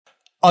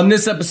On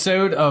this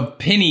episode of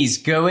Pennies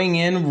Going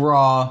In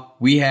Raw,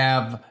 we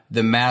have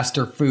the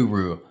Master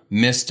Furu,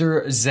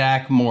 Mr.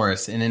 Zack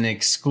Morris, in an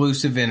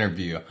exclusive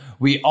interview.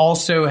 We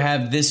also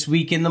have This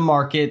Week in the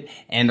Market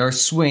and our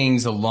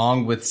swings,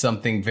 along with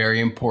something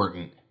very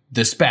important,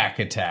 the SPAC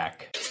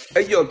attack.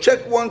 Hey, yo,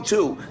 check 1,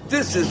 2.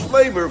 This is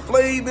Flavor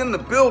Flav in the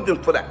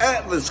building for the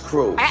Atlas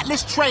crew.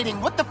 Atlas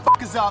Trading, what the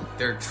fuck is up?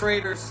 There are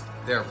traders,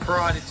 there are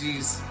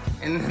prodigies,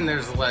 and then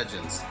there's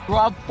legends. We're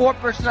up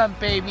 4%,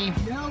 baby.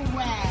 No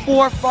way.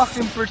 4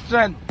 fucking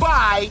percent.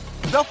 Buy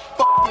the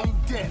fucking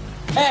dip.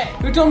 Hey,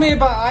 who told me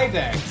about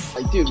IDEX?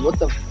 Like, dude, what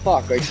the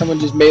fuck? Like, someone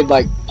just made,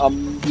 like, a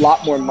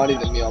lot more money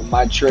than me on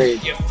my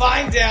trade. You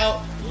find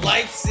out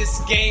life's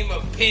this game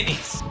of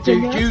pennies.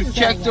 Did you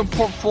check the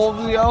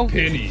portfolio?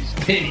 Pennies.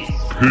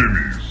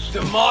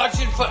 The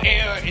margin for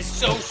error is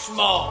so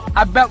small.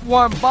 I bet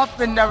Warren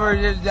Buffett never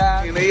did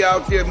that. And they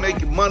out there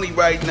making money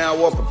right now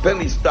off of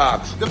penny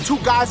stocks. Them two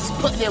guys is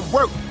putting in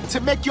work to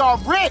make y'all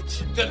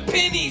rich. The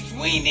pennies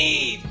we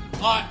need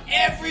are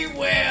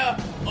everywhere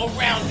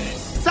around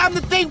us. Time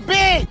to think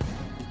big.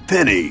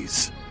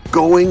 Pennies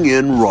Going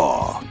In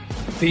Raw.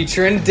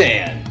 Featuring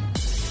Dan,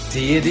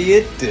 Deity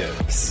at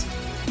Dips,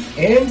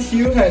 and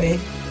Hugh Honey.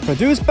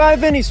 Produced by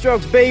Vinny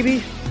Strokes,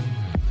 baby.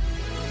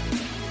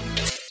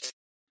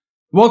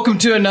 Welcome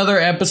to another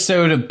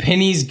episode of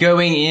Pennies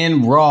Going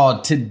In Raw.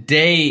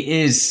 Today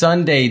is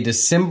Sunday,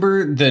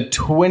 December the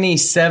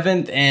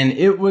 27th, and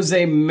it was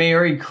a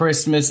Merry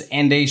Christmas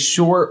and a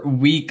short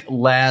week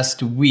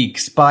last week.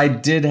 SPY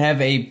did have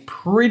a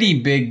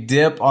pretty big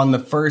dip on the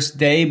first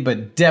day,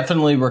 but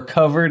definitely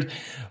recovered.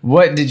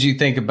 What did you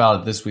think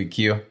about it this week,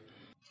 Q?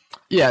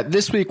 Yeah,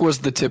 this week was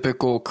the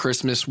typical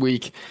Christmas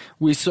week.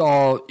 We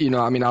saw,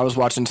 I was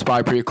watching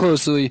SPY pretty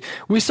closely.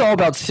 We saw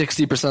about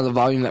 60% of the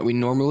volume that we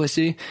normally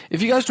see.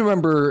 If you guys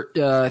remember,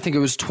 I think it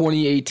was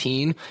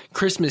 2018,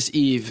 Christmas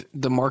Eve,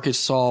 the market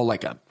saw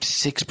like a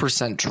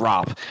 6%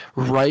 drop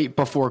right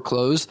before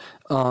close.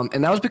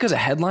 And that was because a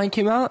headline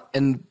came out.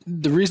 And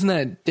the reason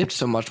that it dipped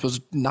so much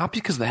was not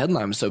because the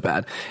headline was so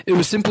bad. It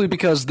was simply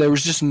because there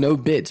was just no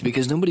bids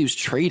because nobody was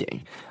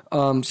trading.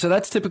 So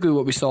that's typically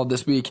what we saw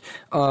this week.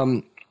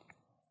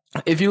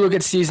 If you look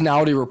at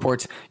seasonality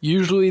reports,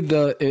 usually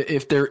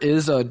if there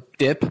is a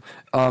dip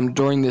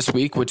during this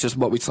week, which is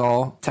what we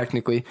saw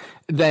technically,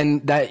 then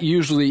that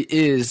usually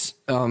is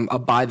a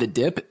buy the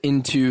dip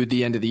into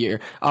the end of the year.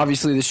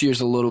 Obviously, this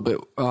year's a little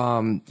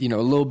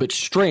bit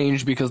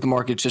strange because the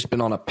market's just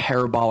been on a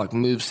parabolic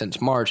move since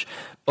March.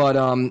 But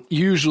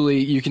usually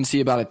you can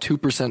see about a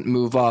 2%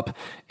 move up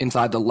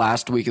inside the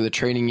last week of the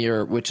trading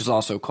year, which is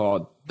also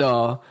called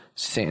the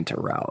Santa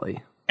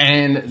Rally.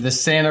 And the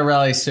Santa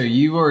Rally, so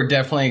you are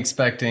definitely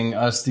expecting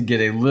us to get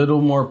a little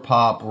more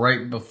pop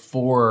right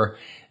before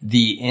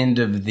the end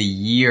of the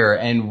year.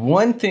 And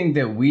one thing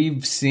that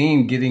we've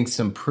seen getting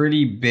some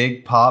pretty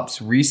big pops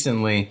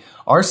recently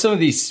are some of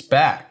these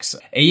SPACs.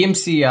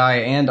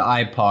 AMCI and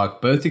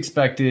IPOC both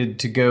expected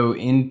to go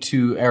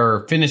into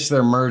or finish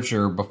their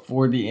merger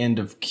before the end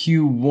of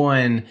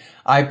Q1.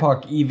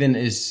 IPOC even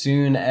as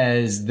soon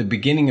as the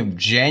beginning of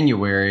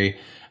January.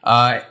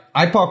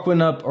 IPOC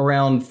went up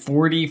around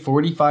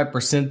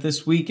 45%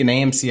 this week, and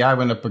AMCI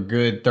went up a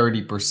good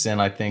 30%,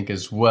 I think,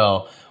 as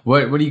well.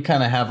 What do you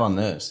kind of have on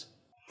this?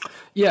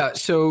 Yeah,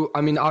 so,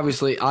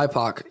 obviously,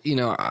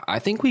 IPOC, I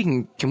think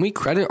can we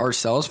credit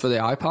ourselves for the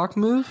IPOC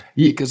move?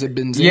 Because of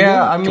Benzinga?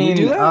 Yeah, can we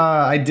do that?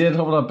 I did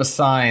hold up a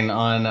sign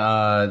on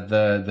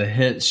the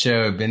hit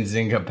show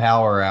Benzinga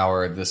Power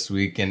Hour this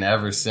week, and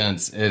ever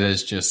since, it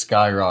has just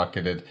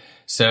skyrocketed.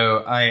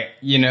 So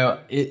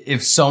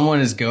if someone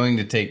is going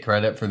to take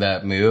credit for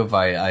that move,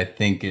 I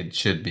think it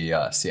should be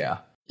us. Yeah.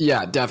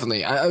 Yeah,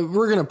 definitely.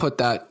 We're going to put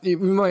that. We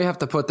might have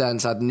to put that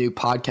inside the new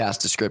podcast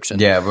description.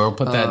 Yeah, we'll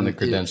put that in the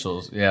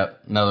credentials. Yeah,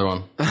 another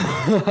one.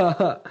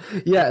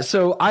 Yeah,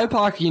 so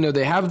IPOC,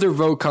 they have their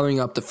vote coming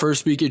up the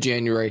first week of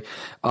January.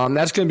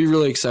 That's going to be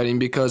really exciting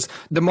because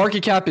the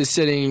market cap is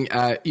sitting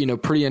at,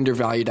 pretty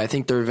undervalued. I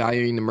think they're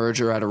valuing the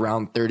merger at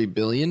around 30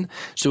 billion.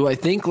 So I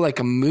think like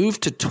a move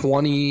to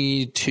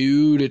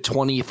 22 to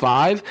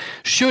 25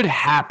 should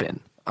happen.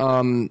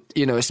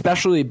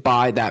 Especially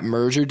by that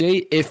merger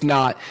date, if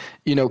not,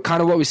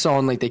 kind of what we saw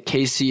in like the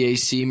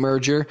KCAC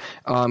merger,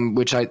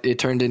 which it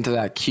turned into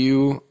that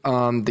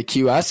the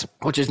QS,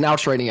 which is now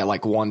trading at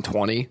like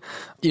 120,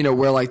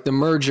 where like the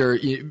merger,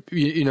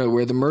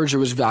 where the merger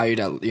was valued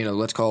at,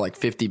 let's call it like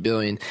 50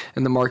 billion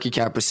and the market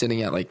cap was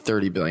sitting at like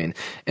 30 billion.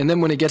 And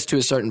then when it gets to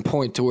a certain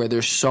point to where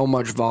there's so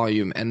much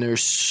volume and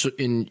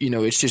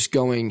it's just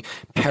going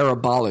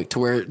parabolic to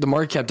where the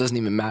market cap doesn't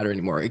even matter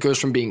anymore. It goes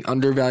from being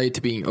undervalued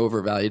to being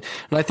overvalued.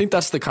 And I think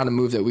that's the kind of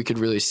move that we could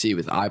really see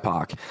with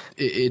IPOC.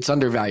 It's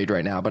undervalued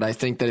right now, but I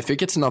think that if it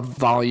gets enough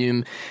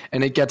volume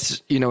and it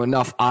gets,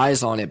 enough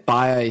eyes on it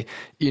by,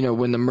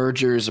 when the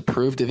merger is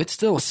approved, if it's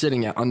still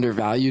sitting at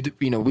undervalued,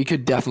 we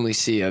could definitely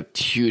see a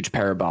huge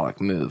parabolic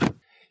move.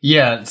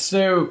 Yeah,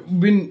 so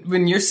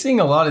when you're seeing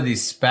a lot of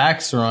these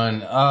SPACs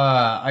run,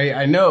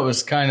 I know it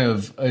was kind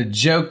of a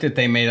joke that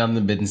they made on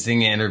the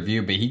Benzinga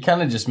interview, but he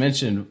kind of just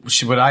mentioned,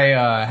 would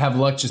I have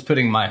luck just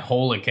putting my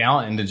whole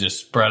account into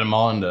just spread them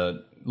all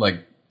into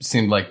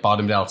seemed like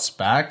bottomed out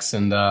SPACs?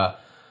 And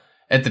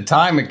at the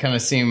time it kind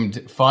of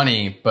seemed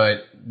funny,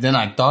 but then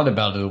I thought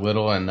about it a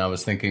little and I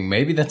was thinking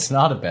maybe that's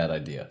not a bad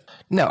idea.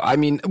 No, I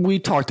mean, we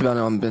talked about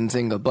it on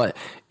Benzinga, but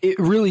it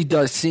really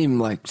does seem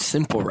like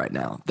simple right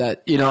now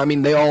that, I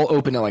mean, they all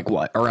open at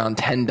around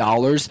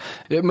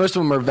 $10. Most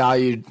of them are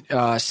valued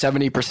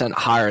 70%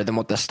 higher than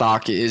what the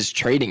stock is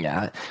trading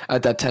at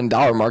that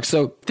 $10 mark.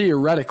 So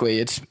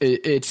theoretically,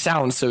 it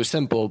sounds so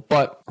simple.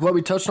 But what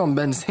we touched on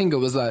Benzinga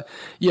was that,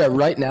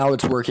 right now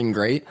it's working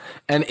great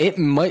and it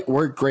might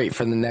work great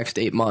for the next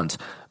 8 months.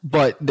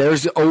 But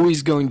there's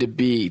always going to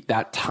be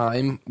that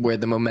time where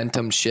the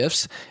momentum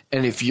shifts.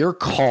 And if you're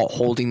caught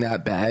holding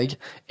that bag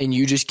and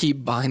you just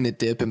keep buying the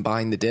dip and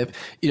buying the dip,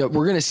 we're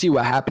going to see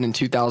what happened in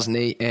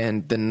 2008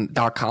 and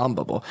the .com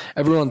bubble.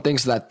 Everyone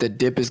thinks that the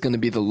dip is going to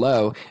be the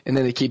low, and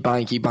then they keep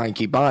buying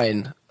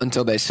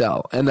until they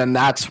sell. And then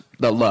that's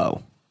the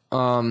low.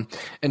 And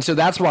so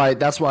that's why,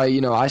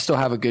 I still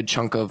have a good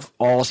chunk of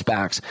all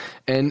SPACs.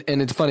 And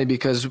it's funny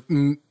because,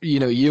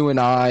 you and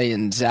I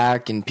and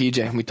Zack and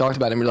PJ, and we talked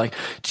about it, and we're like,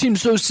 it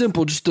seems so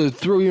simple just to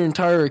throw your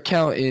entire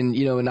account in,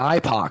 an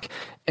IPOC.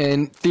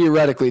 And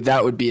theoretically,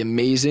 that would be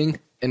amazing.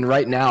 And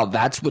right now,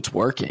 that's what's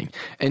working.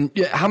 And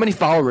how many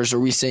followers are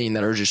we seeing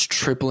that are just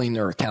tripling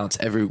their accounts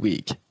every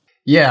week?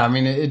 Yeah, I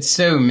mean, it's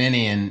so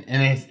many, and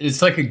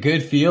it's like a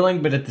good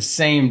feeling, but at the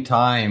same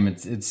time,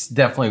 it's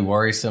definitely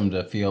worrisome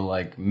to feel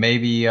like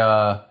maybe,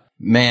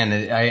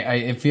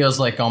 it feels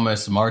like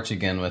almost March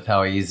again with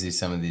how easy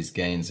some of these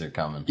gains are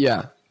coming.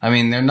 Yeah. I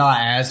mean, they're not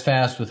as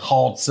fast with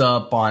halts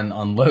up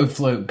on low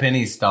float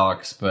penny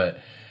stocks, but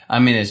I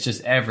mean, it's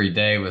just every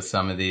day with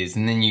some of these.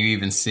 And then you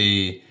even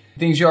see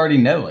things you already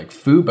know, like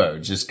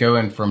Fubo just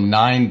going from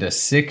 9 to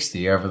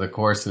 60 over the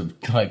course of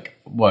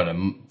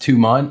 2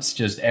 months,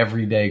 just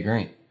everyday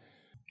green.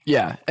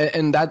 Yeah,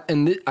 and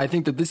I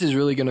think that this is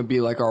really going to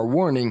be like our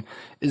warning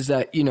is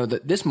that,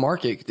 that this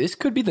market, this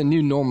could be the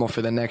new normal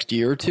for the next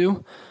year or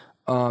two.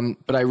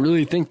 But I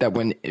really think that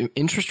when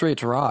interest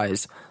rates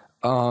rise,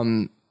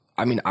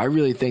 I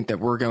really think that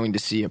we're going to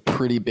see a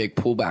pretty big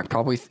pullback,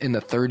 probably in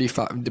the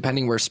 35,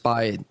 depending where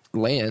SPY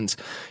lands,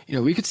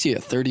 we could see a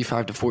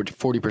 35 to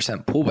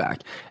 40%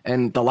 pullback.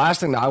 And the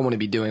last thing that I want to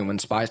be doing when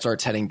SPY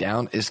starts heading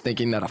down is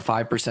thinking that a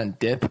 5%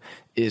 dip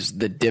is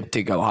the dip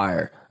to go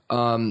higher.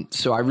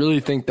 So I really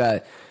think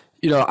that,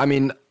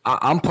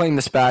 I'm playing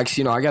the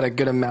SPACs. I got a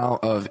good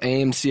amount of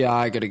AMCI,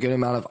 I got a good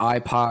amount of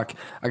IPOC,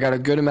 I got a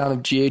good amount of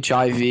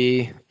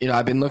GHIV.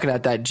 I've been looking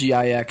at that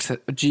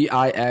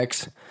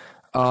GIX.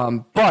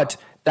 But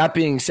that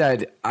being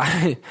said,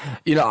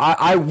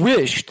 I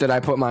wish that I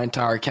put my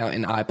entire account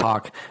in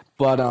IPOC,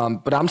 but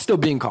I'm still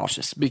being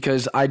cautious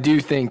because I do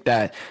think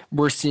that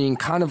we're seeing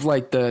kind of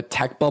like the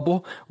tech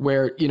bubble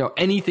where,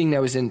 anything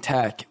that was in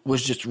tech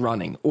was just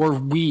running, or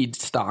weed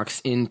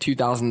stocks in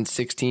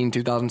 2016,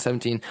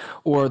 2017,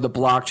 or the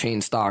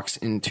blockchain stocks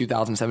in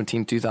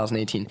 2017,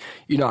 2018.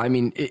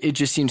 It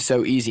just seems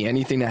so easy.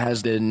 Anything that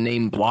has the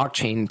name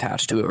blockchain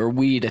attached to it or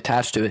weed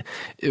attached to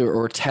it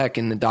or tech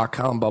in the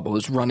 .com bubble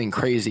is running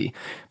crazy.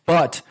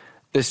 But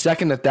the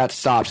second that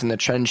stops and the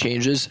trend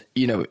changes,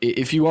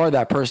 if you are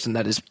that person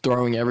that is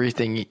throwing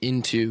everything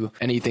into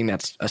anything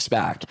that's a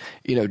SPAC,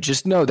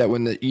 just know that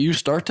when you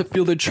start to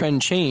feel the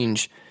trend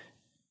change,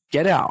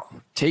 get out,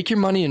 take your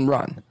money and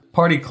run.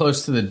 Party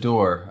close to the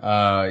door.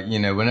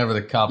 Whenever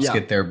the cops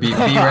get there, be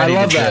ready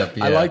to dip.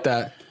 Yeah. I like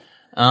that.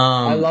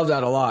 I love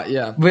that a lot,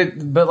 yeah.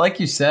 But like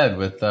you said,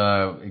 with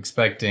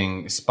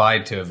expecting SPY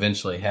to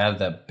eventually have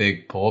that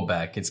big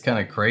pullback, it's kind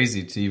of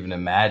crazy to even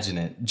imagine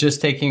it.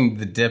 Just taking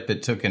the dip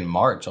it took in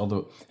March,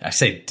 although I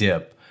say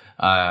dip,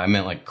 I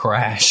meant like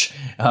crash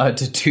to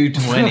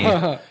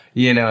 220,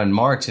 in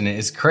March. And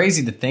it's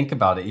crazy to think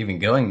about it even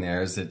going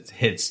there as it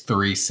hits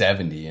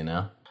 370,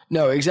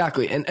 No,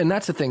 exactly. And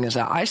that's the thing is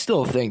that I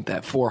still think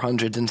that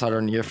 400's inside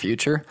our near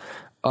future.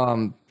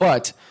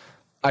 But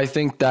I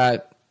think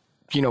that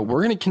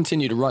we're going to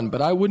continue to run,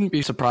 but I wouldn't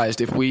be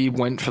surprised if we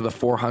went for the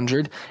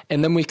 400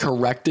 and then we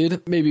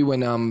corrected maybe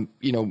when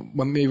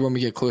we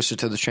get closer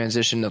to the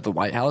transition of the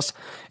White House.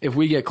 If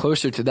we get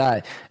closer to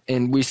that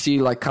and we see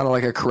kind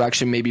of a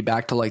correction, maybe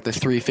back to the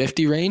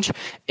 350 range,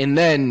 and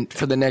then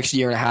for the next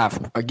year and a half,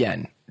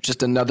 again,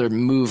 just another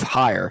move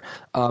higher.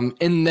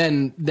 And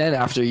then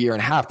after a year and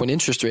a half, when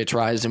interest rates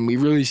rise and we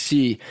really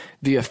see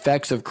the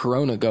effects of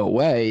Corona go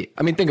away,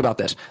 think about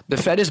this. The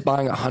Fed is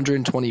buying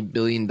 $120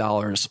 billion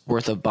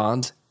worth of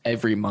bonds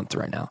every month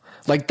right now.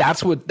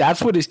 That's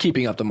what is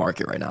keeping up the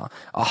market right now.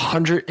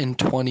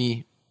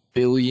 $120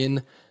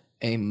 billion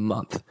a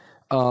month.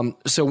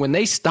 So when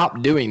they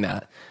stop doing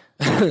that,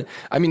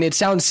 it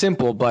sounds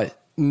simple, but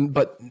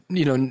But,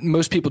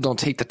 most people don't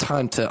take the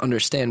time to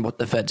understand what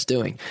the Fed's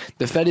doing.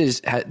 The Fed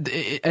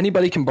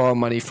anybody can borrow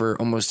money for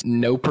almost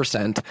no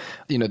percent.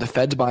 The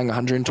Fed's buying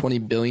 120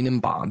 billion in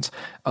bonds.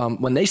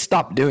 When they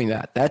stop doing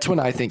that, that's when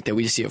I think that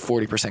we see a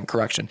 40%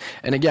 correction.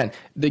 And again,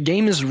 the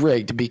game is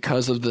rigged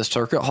because of the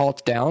circuit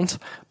halt downs,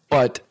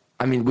 but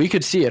we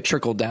could see a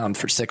trickle down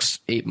for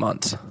 6-8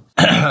 months.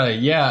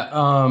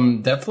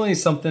 Definitely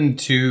something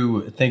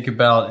to think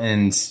about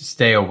and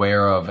stay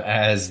aware of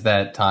as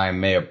that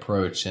time may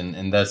approach.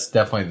 And that's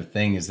definitely the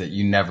thing, is that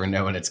you never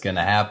know when it's going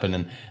to happen.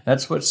 And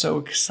that's what's so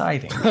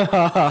exciting.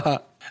 All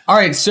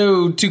right.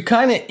 So to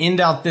kind of end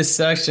out this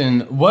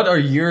section, what are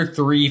your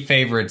 3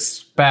 favorite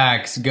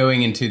SPACs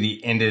going into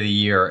the end of the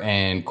year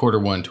and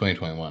Q1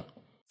 2021?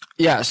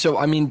 Yeah, so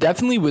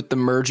definitely with the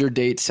merger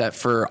date set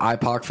for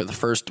IPOC for the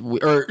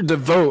or the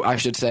vote, I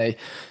should say,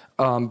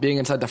 being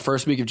inside the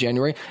first week of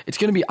January, it's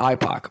going to be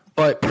IPOC.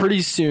 But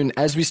pretty soon,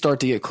 as we start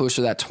to get closer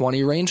to that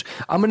 20 range,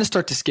 I'm going to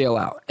start to scale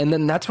out. And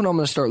then that's when I'm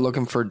going to start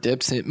looking for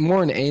dips.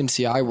 More in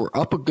AMCI. We're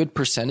up a good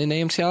percent in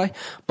AMCI,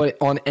 but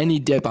on any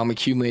dip, I'm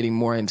accumulating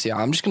more AMCI.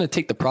 I'm just going to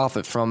take the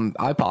profit from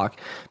IPOC,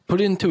 put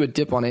it into a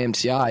dip on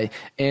AMCI,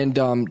 and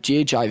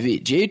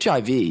GHIV.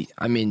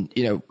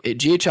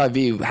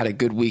 GHIV had a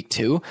good week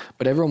too,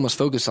 but everyone was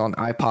focused on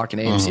IPOC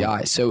and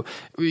AMCI. So,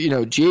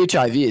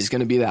 GHIV is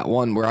going to be that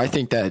one where I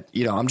think that,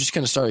 I'm just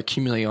going to start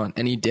accumulating on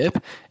any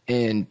dip.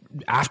 And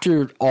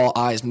after all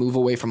eyes move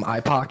away from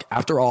IPOC,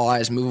 after all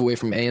eyes move away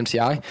from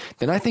AMCI,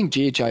 then I think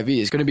GHIV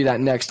is going to be that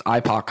next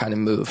IPOC kind of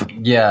move.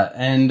 Yeah.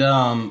 And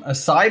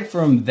aside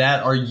from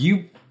that, are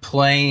you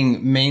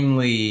playing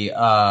mainly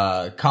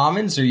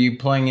commons, or are you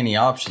playing any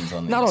options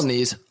on these? Not on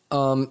these.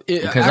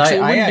 Because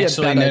I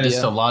actually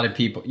noticed a lot of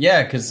people.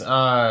 Yeah, because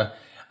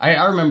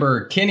I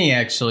remember Kenny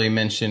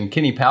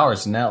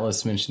Powers in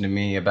Atlas mentioned to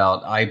me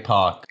about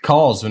IPOC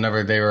calls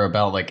whenever they were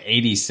about like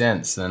 80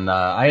 cents. And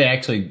I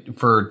actually,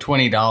 for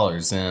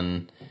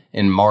 $20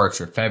 in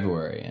March or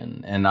February,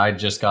 and I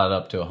just got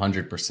up to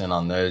 100%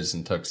 on those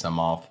and took some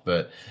off.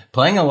 But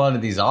playing a lot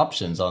of these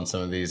options on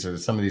some of these, or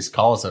some of these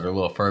calls that are a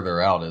little further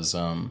out, is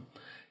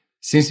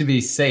seems to be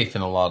safe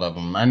in a lot of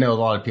them. I know a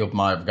lot of people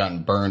might have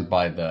gotten burned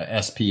by the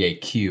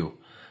SPAQ,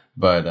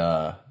 but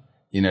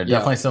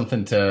definitely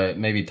something to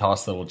maybe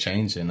toss a little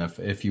change in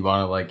if you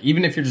want to,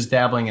 even if you're just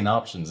dabbling in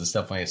options, it's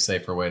definitely a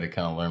safer way to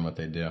kind of learn what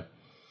they do.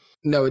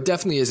 No, it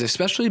definitely is,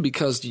 especially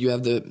because you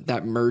have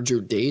that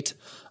merger date.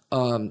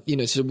 So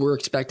we're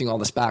expecting all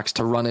the SPACs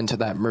to run into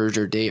that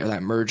merger date or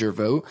that merger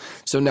vote.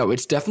 So no,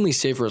 it's definitely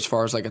safer as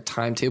far as like a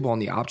timetable on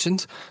the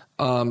options.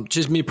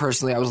 Just me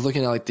personally, I was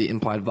looking at the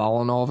implied vol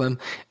on all of them,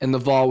 and the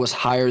vol was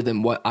higher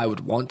than what I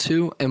would want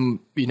to. And,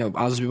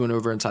 as we went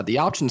over inside the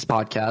options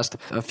podcast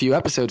a few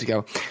episodes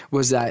ago,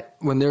 was that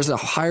when there's a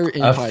higher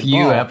implied vol. A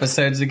few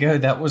episodes ago?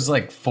 That was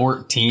like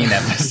 14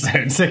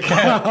 episodes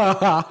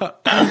ago.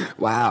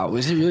 Wow.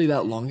 Was it really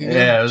that long ago?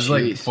 Yeah, it was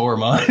like 4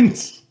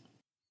 months.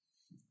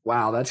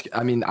 Wow. I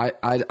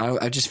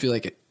just feel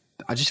like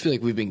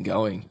we've been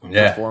going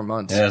for 4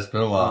 months. Yeah, it's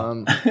been a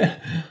while.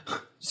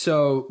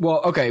 So,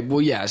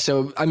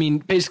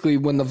 basically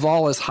when the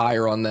vol is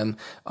higher on them,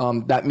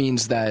 that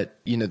means that,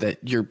 that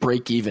your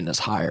break even is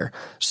higher.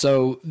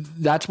 So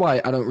that's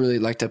why I don't really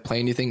like to play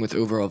anything with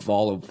over a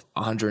vol of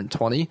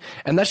 120.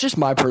 And that's just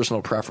my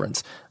personal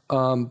preference.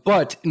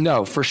 But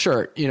no, for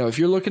sure. If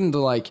you're looking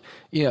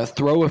to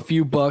throw a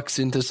few bucks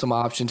into some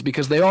options,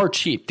 because they are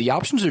cheap. The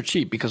options are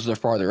cheap because they're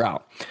farther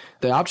out.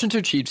 The options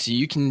are cheap. So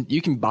you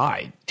can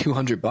buy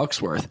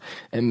 $200 worth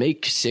and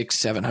make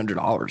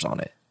 $600-700 on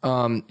it.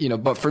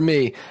 But for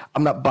me,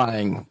 I'm not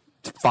buying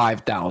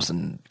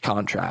 5,000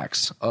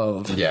 contracts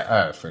of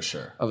for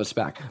sure of a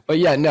SPAC. But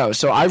yeah, no.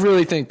 So I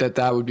really think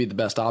that would be the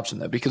best option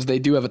though, because they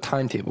do have a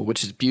timetable,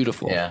 which is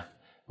beautiful. Yeah.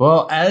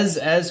 Well,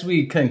 as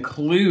we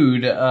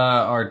conclude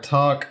our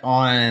talk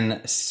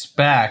on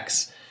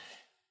SPACs,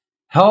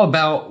 how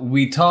about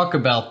we talk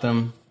about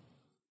them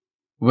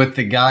with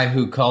the guy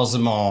who calls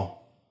them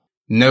all?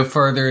 No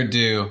further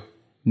ado,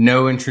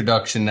 no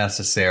introduction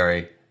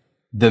necessary.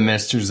 The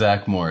Mr.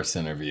 Zack Morris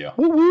interview.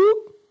 Woo-woo.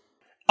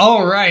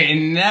 All right,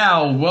 and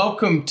now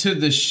welcome to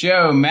the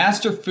show,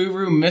 Master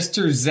Furu,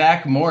 Mr.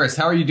 Zack Morris.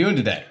 How are you doing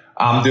today?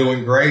 I'm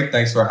doing great.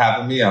 Thanks for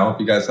having me. I hope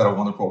you guys had a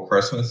wonderful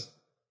Christmas.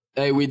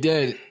 Hey, we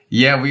did.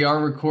 Yeah, we are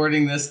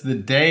recording this the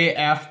day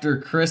after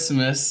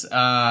Christmas. This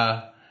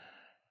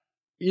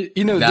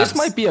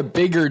might be a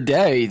bigger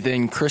day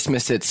than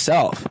Christmas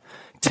itself.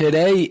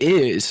 Today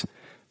is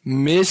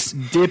Miss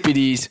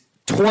Dippity's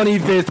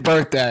 25th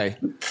birthday.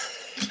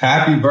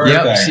 Happy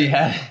birthday.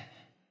 Yep,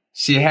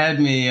 she had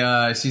me,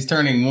 she's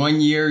turning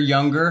 1 year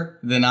younger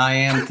than I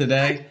am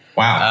today.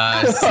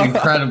 Wow. It's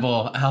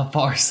incredible how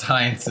far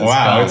science has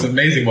Wow, come. It's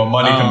amazing what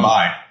money can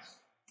buy.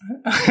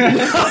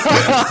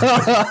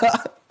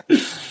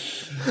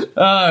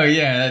 Oh,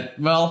 yeah.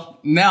 Well,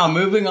 now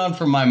moving on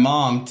from my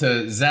mom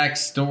to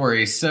Zack's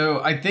story.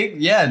 So I think,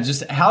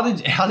 just how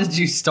did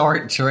you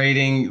start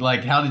trading?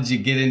 How did you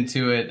get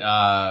into it?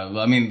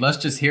 Let's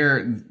just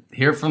hear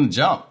from the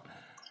jump.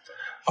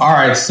 All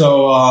right.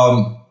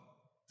 So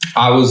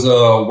I was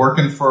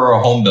working for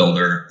a home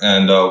builder,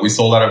 and we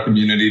sold out our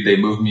community. They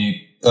moved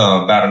me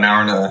about an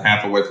hour and a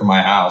half away from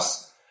my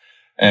house.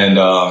 And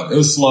it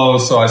was slow,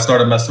 so I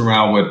started messing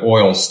around with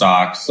oil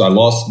stocks. I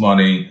lost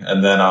money,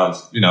 and then I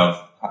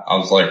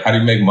was like, how do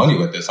you make money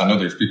with this? I know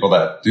there's people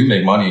that do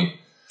make money.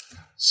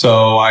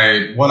 So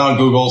I went on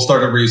Google,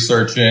 started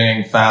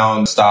researching,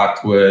 found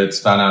stock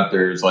twits, found out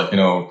there's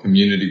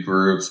community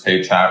groups,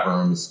 paid chat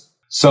rooms.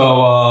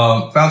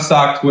 So found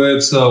stock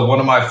twits. One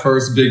of my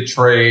first big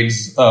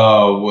trades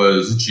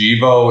was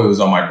Jivo. It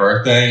was on my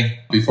birthday.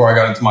 Before I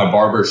got into my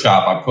barber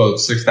shop, I put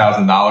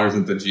 $6,000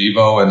 into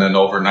Jivo, and then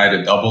overnight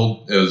it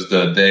doubled. It was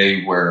the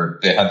day where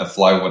they had the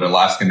flight with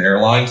Alaskan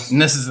Airlines.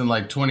 And this is in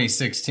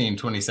 2016,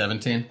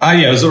 2017? Yeah,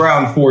 it was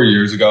around 4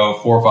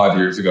 or 5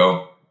 years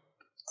ago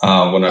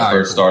when I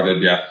first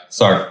started. Yeah,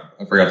 sorry,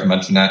 I forgot to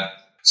mention that.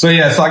 So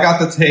I got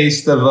the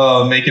taste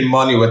of making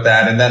money with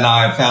that. And then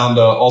I found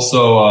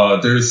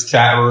there's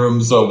chat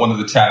rooms. One of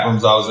the chat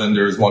rooms I was in,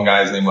 there was one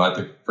guy's name, I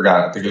think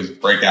it was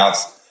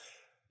Breakouts.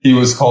 He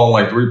was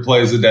calling 3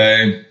 plays a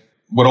day.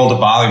 With all the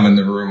volume in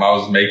the room, I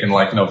was making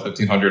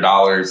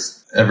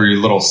 $1,500 every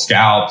little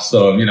scalp.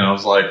 So, I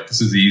was like,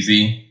 this is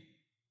easy.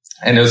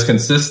 And it was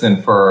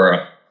consistent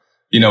for,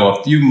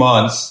 a few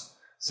months.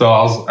 So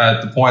I was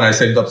at the point I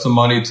saved up some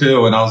money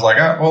too. And I was like,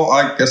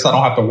 I guess I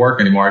don't have to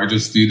work anymore. I could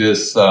just do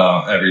this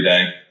every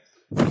day.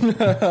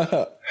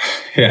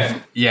 Yeah.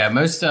 Yeah.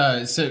 Most,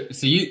 so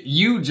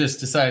you just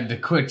decided to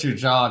quit your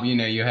job.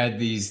 You had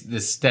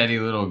this steady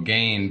little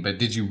gain, but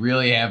did you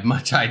really have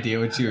much idea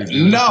what you were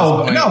doing?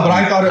 No, but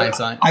I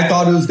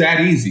thought it was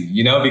that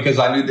easy, because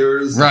I knew there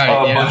was a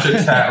bunch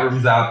of chat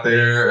rooms out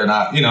there, and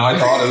I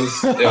thought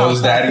it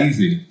was that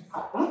easy.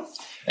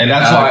 And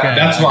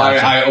that's why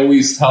I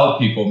always tell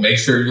people, make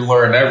sure you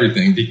learn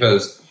everything,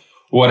 because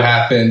what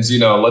happens,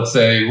 let's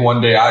say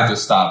one day I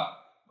just stop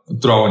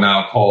throwing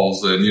out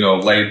calls and,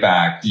 laid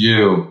back,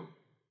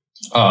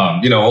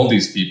 all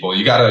these people,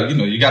 you gotta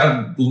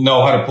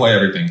know how to play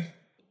everything.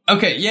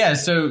 Okay. Yeah.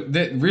 So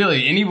that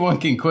really anyone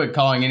can quit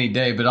calling any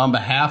day, but on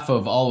behalf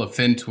of all of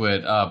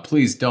FinTwit,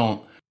 please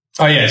don't.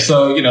 Oh yeah.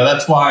 So,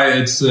 that's why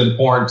it's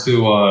important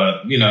to,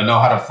 know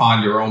how to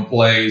find your own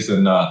plays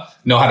and,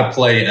 know how to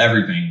play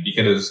everything,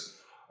 because,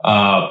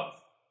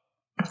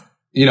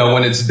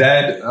 when it's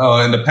dead,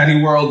 in the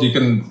penny world, you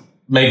can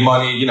make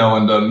money,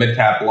 in the mid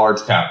cap,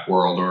 large cap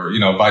world, or,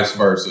 vice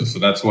versa. So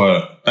that's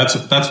what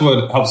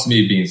helps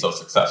me being so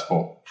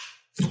successful.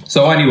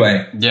 So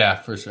anyway. Yeah,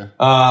 for sure.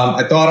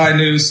 I thought I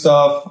knew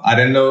stuff. I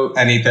didn't know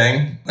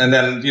anything. And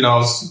then,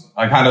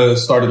 I kind of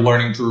started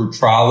learning through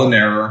trial and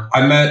error.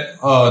 I met,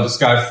 this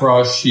guy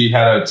Frush. He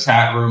had a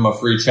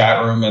free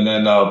chat room. And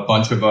then a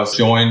bunch of us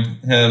joined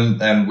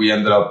him, and we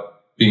ended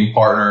up being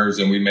partners,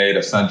 and we made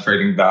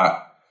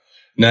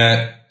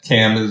AscentTrading.net.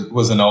 Cam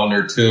was an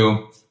owner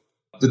too.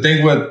 The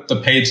thing with the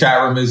paid chat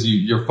room is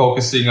you're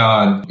focusing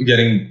on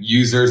getting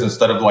users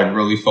instead of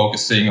really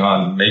focusing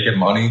on making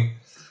money.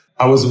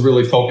 I wasn't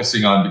really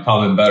focusing on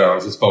becoming better. I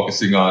was just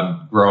focusing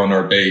on growing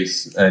our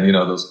base and,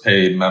 those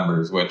paid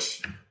members,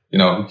 which,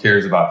 who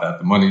cares about that?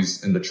 The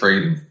money's in the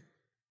trading.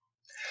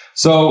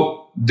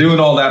 So doing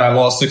all that, I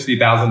lost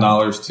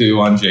 $60,000 too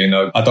on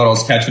JNUG. I thought I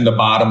was catching the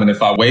bottom. And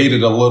if I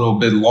waited a little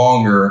bit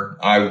longer,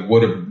 I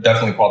would have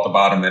definitely caught the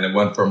bottom. And it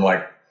went from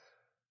 $3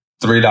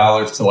 to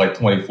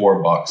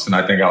 $24. And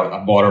I think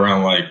I bought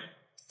around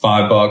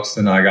 $5,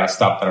 and I got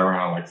stopped at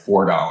around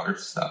 $4.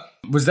 So.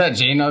 Was that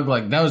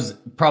JNUG? That was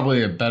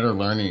probably a better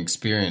learning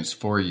experience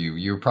for you.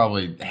 You were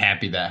probably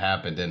happy that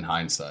happened in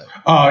hindsight.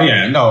 Oh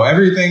yeah, no,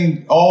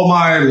 everything, all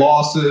my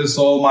losses,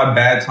 all my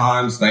bad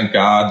times, thank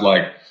God.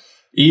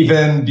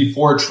 Even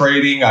before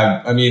trading,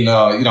 I'll give you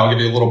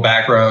a little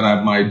background. I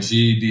have my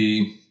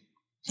GED.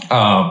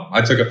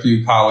 I took a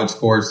few college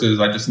courses.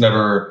 I just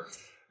never,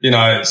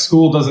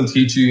 school doesn't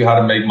teach you how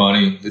to make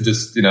money. It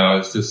just,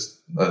 it's just,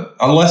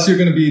 unless you're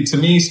going to be, to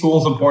me,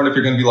 school is important if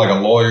you're going to be a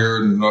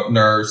lawyer,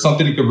 nurse,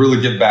 something you could really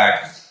give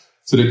back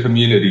to the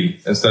community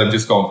instead of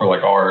just going for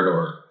art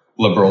or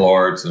liberal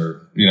arts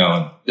or,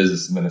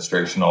 business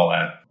administration, all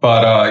that.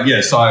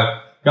 But, so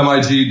I got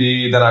my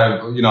GED. Then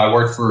I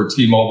worked for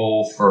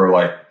T-Mobile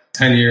for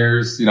 10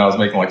 years. I was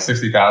making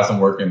 $60,000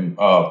 working,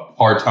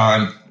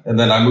 part-time. And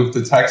then I moved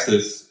to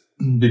Texas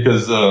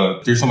because,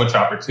 there's so much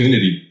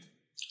opportunity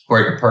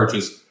where I could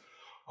purchase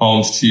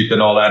homes cheap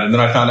and all that. And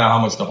then I found out how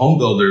much the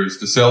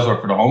sales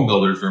rep for the home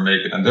builders were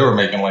making. And they were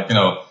making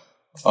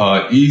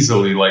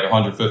easily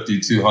 150,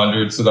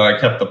 200. So then I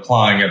kept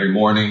applying every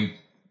morning.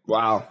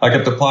 Wow. I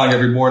kept applying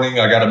every morning.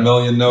 I got a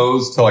million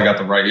no's till I got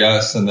the right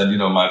yes. And then,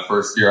 my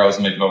first year I was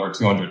making over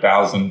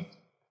 200,000.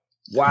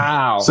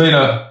 Wow. So,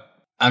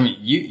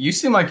 you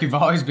seem like you've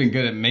always been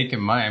good at making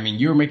money.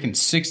 You were making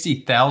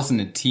 $60,000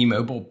 in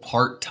T-Mobile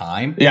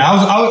part-time. Yeah.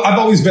 I've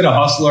always been a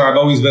hustler. I've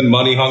always been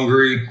money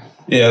hungry.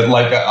 Yeah,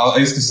 I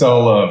used to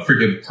sell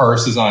freaking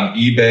purses on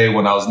eBay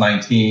when I was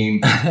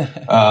 19.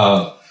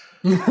 So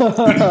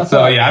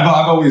yeah,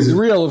 I've always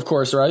real, of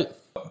course, right?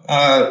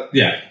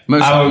 Yeah.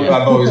 Mostly,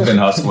 I've always been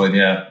hustling,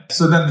 yeah.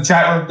 So then the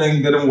chat room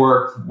thing didn't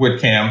work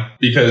with Cam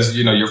because,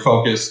 you're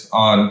focused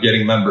on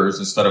getting members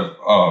instead of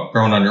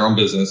growing on your own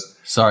business.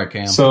 Sorry,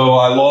 Cam. So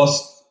I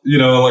lost,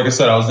 like I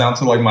said, I was down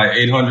to like my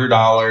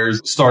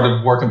 $800,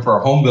 started working for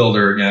a home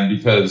builder again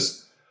because,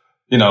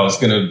 I was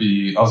going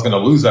to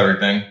lose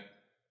everything.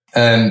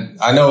 And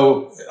I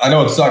know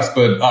it sucks,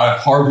 but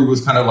Harvey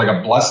was kind of like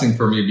a blessing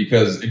for me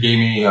because it gave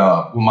me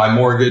my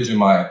mortgage and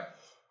my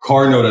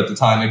car note at the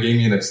time. It gave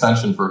me an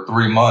extension for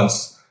 3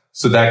 months,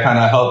 so that kind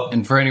of helped.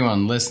 And for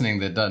anyone listening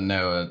that doesn't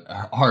know,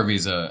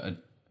 Harvey's a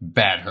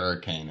bad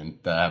hurricane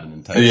that happened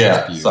in Texas.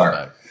 Yeah,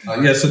 sorry.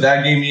 So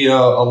that gave me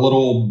a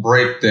little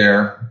break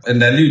there,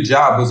 and that new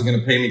job was going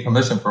to pay me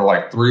commission for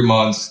like 3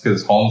 months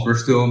because homes were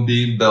still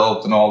being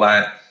built and all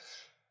that.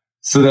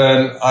 So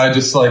then I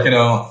just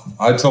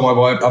I told my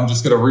wife, I'm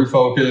just going to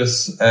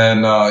refocus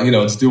and,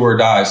 it's do or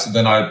die. So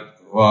then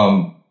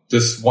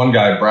this one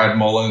guy, Brad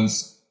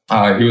Mullins,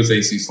 he was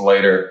AC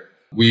Slater.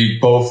 We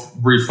both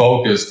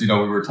refocused, we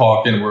were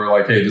talking, we were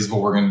like, hey, this is what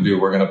we're going to do.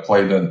 We're going to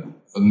play the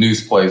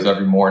news plays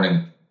every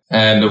morning.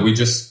 And we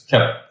just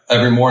kept,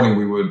 every morning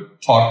we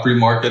would talk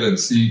pre-market and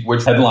see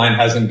which headline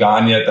hasn't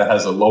gone yet that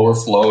has a lower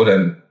float.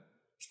 And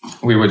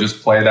we would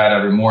just play that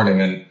every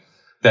morning. And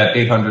that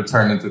 800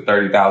 turned into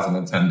 30,000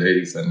 in 10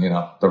 days. And,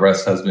 the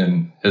rest has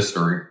been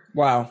history.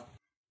 Wow.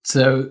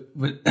 So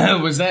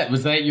was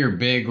that your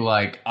big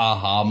like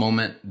aha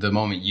moment, the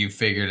moment you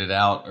figured it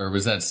out? Or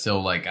was that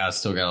still like, I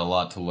still got a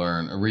lot to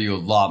learn? Or were you a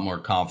lot more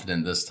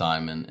confident this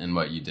time in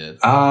what you did?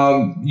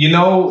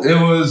 It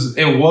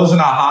was an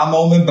aha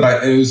moment,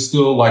 but it was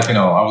still like,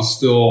 I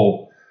was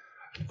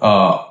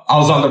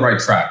on the right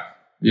track.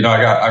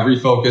 I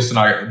refocused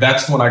and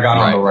that's when I got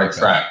on the right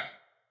track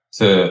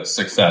to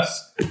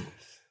success.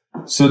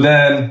 So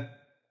then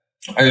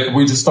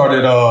we just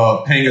started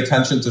paying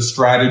attention to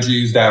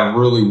strategies that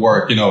really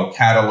work,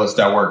 catalysts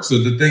that work. So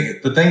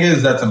the thing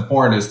is that's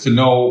important is to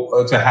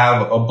know to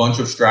have a bunch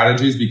of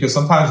strategies because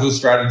sometimes those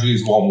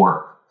strategies won't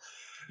work.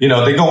 They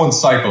go in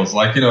cycles.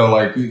 Like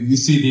you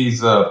see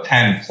these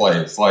pen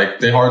plays, like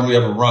they hardly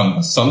ever run.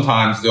 But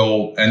sometimes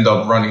they'll end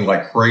up running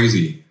like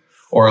crazy.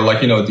 Or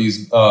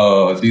these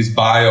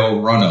bio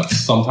run-ups.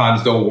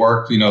 Sometimes they'll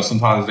work,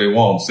 sometimes they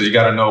won't. So you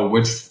got to know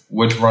which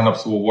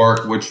run-ups will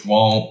work, which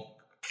won't,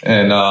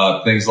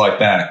 and things like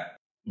that.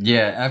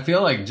 Yeah, I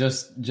feel like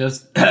just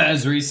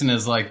as recent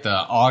as like the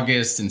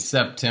August and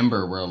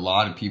September where a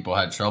lot of people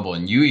had trouble,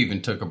 and you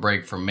even took a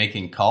break from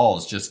making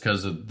calls just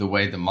because of the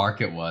way the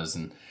market was,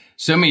 and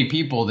so many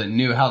people that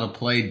knew how to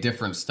play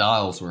different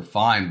styles were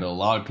fine, but a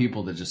lot of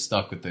people that just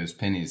stuck with those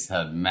pennies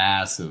had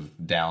massive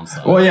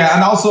downside. Well, yeah,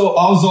 and also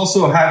I was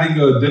also having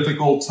a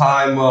difficult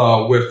time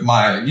with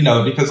my,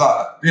 because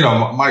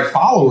my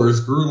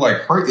followers grew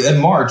like crazy in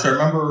March. I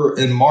remember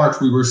in March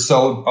I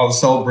was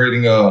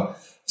celebrating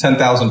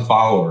 10,000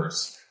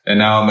 followers, and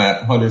now I'm at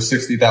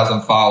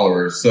 160,000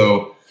 followers.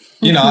 So,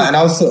 and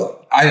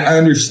I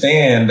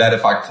understand that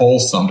if I call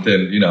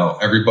something,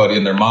 everybody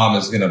and their mom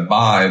is going to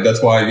buy.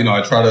 That's why,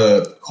 I try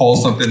to call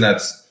something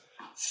that's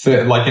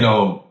fit, like,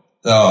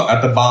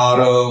 at the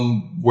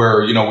bottom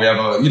where, we have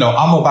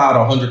I'm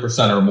about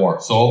 100% or more.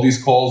 So all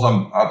these calls,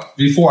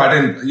 before I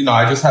didn't,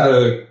 I just had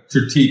to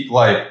critique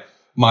like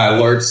my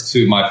alerts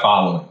to my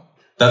following.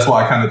 That's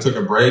why I kind of took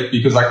a break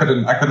because I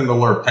couldn't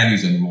alert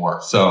pennies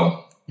anymore.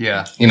 So,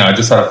 yeah, I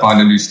just had to find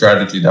a new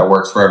strategy that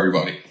works for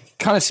everybody.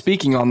 Kind of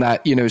speaking on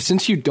that,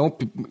 since you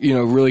don't,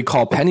 really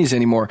call pennies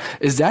anymore,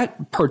 is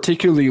that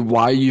particularly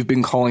why you've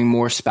been calling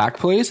more SPAC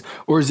plays,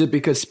 or is it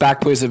because SPAC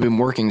plays have been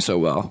working so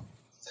well?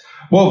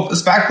 Well, the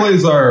SPAC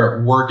plays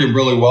are working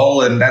really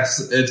well, and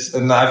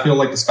and I feel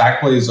like the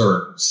SPAC plays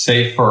are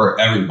safe for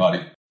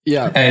everybody.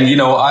 Yeah. And,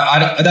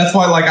 I that's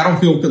why, like, I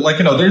don't feel like,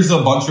 there's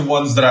a bunch of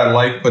ones that I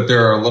like, but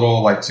they're a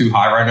little like too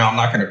high right now. I'm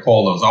not going to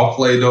call those. I'll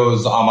play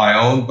those on my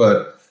own,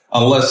 but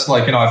unless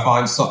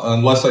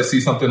unless I see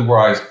something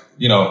where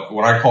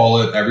when I call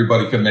it,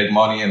 everybody can make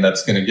money and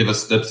that's going to give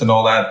us dips and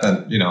all that,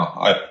 then,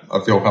 I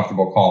feel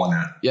comfortable calling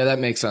that. Yeah, that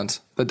makes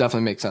sense. That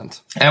definitely makes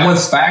sense. And when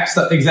SPACs,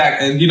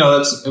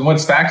 when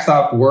SPACs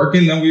stop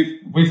working, then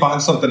we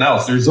find something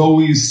else. There's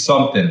always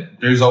something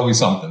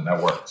that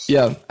works.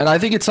 Yeah. And I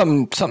think it's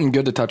something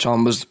good to touch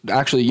on was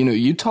actually,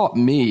 you taught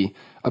me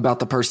about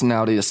the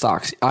personality of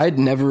stocks. I had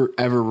never,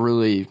 ever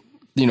really,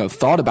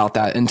 thought about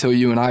that until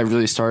you and I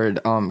really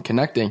started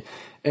connecting.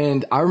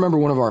 And I remember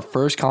one of our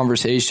first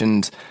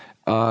conversations,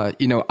 I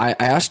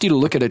asked you to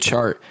look at a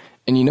chart,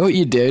 and you know what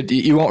you did?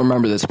 You won't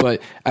remember this,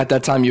 but at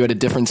that time you had a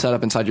different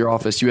setup inside your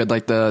office. You had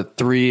like the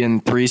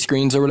 3-and-3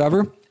 screens or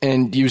whatever,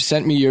 and you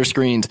sent me your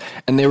screens,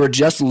 and they were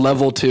just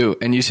level 2.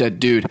 And you said,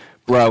 dude,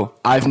 bro,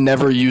 I've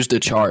never used a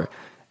chart.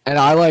 And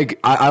I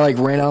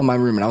ran out of my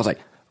room and I was like,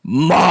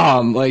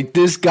 Mom, like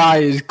this guy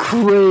is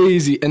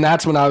crazy. And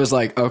that's when I was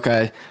like,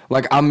 okay,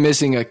 like I'm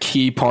missing a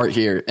key part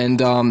here. And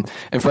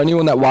for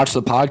anyone that watched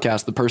the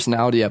podcast, the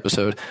personality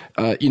episode,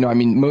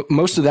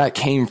 most of that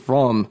came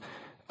from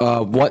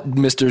what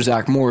Mr.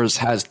 Zack Morris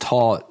has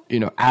taught,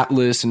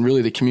 Atlas and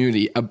really the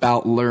community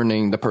about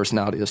learning the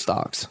personality of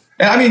stocks.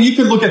 And I mean, you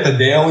could look at the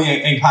daily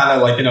and kind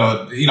of like,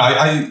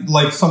 I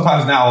like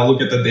sometimes now I'll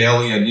look at the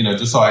daily and,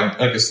 just so I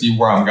can see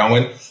where I'm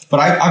going.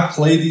 But I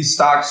play these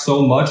stocks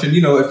so much. And,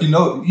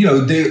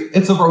 if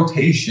it's a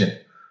rotation.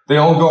 They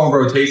all go in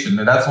rotation.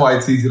 And that's why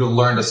it's easy to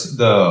learn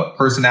the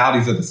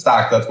personalities of the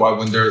stock. That's why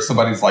when there's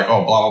somebody's like,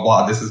 oh, blah, blah,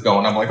 blah, this is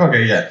going, I'm like,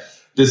 okay, yeah,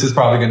 this is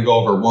probably going to go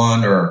over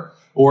one or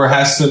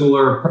has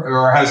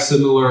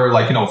similar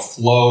like,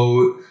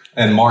 float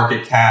and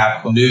market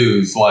cap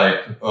news,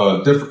 like,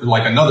 different,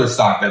 like another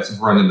stock that's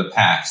running the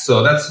pack.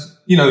 So that's,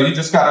 you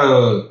just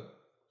gotta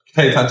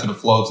pay attention to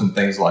floats and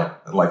things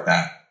like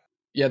that.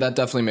 Yeah, that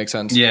definitely makes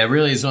sense. Yeah, it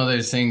really is one of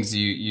those things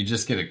you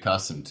just get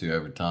accustomed to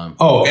over time.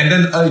 Oh, and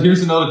then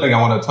here's another thing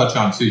I want to touch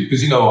on too,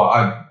 because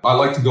I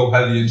like to go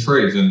heavy in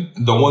trades, and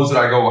the ones that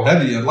I go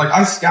heavy in, like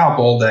I scalp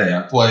all day.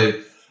 I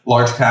play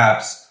large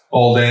caps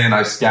all day, and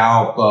I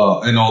scalp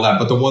and all that.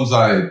 But the ones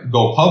I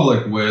go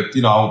public with,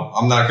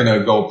 I'm not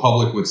gonna go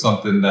public with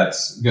something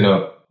that's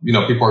gonna,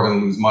 people are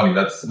gonna lose money.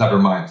 That's never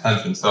my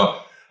intention. So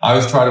I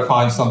always try to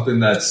find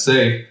something that's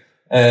safe.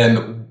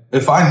 And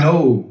if I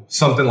know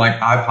something like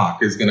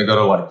IPOC is going to go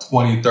to like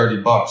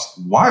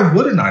 $20-$30, why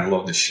wouldn't I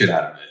load the shit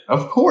out of it?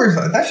 Of course,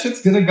 that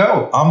shit's going to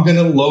go. I'm going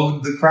to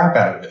load the crap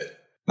out of it.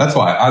 That's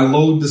why I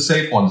load the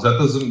safe ones.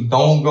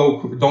 Don't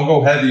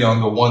go heavy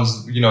on the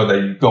ones, that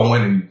you go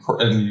in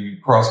and you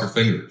cross your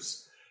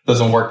fingers.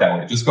 Doesn't work that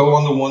way. Just go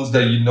on the ones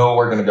that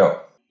are going to go.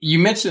 You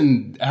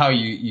mentioned how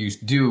you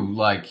do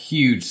like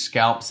huge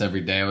scalps every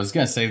day. I was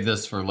going to save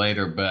this for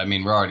later, but I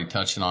mean, we're already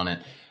touching on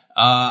it.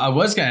 I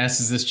was going to ask,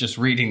 is this just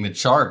reading the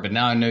chart? But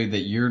now I know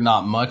that you're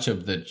not much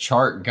of the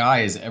chart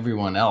guy as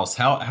everyone else.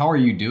 How are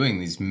you doing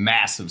these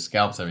massive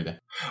scalps every day?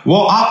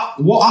 Well, I'm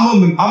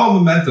a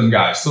momentum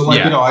guy. So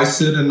like, I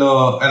sit and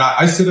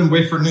I sit and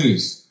wait for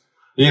news.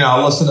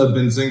 I listen to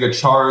Benzinga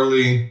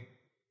Charlie.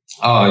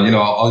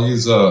 I'll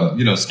use,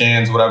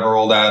 scans, whatever,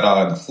 all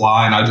that, the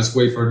fly, and I just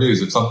wait for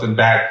news. If something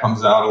bad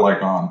comes out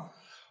like on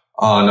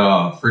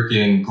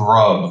freaking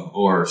Grub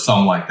or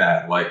something like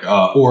that,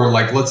 or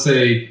let's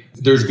say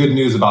there's good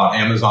news about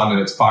Amazon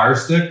and its Fire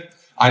Stick,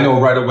 I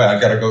know right away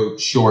I got to go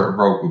short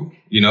Roku,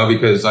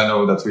 because I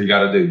know that's what you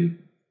got to do.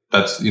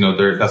 That's,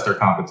 that's their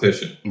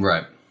competition.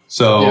 Right.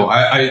 So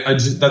I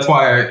just, that's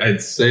why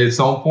I'd say it's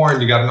so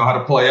important. You got to know how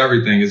to play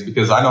everything, is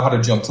because I know how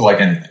to jump to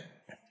like anything.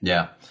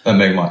 Yeah. And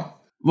make money.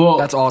 Well,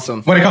 that's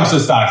awesome. When it comes to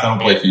stocks, I don't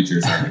play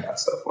futures or any of that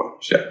stuff. Well,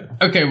 shit.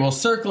 Okay. Well,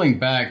 circling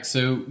back.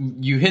 So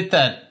you hit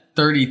that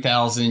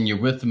 30,000, you're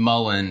with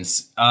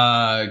Mullins.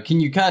 Can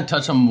you kind of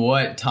touch on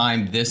what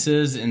time this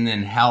is and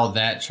then how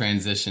that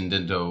transitioned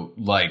into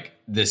like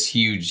this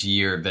huge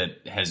year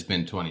that has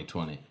been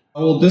 2020?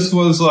 Well, this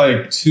was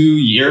like 2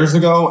 years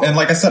ago. And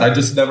like I said, I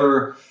just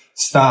never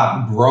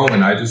stopped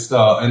growing. I just,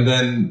 and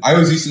then I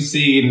always used to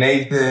see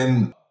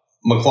Nathan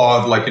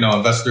McLeod, like,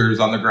 Investors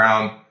on the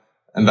Ground,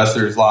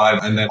 Investors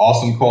Live, and then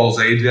Awesome Calls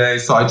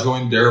AJ. So I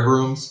joined their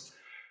rooms.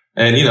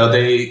 And,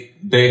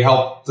 they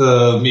helped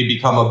me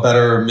become a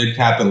better mid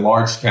cap and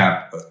large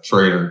cap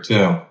trader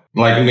too.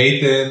 Like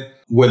Nathan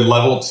with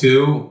level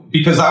 2,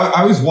 because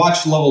I always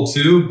watched level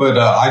 2, but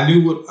I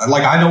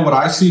know what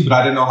I see, but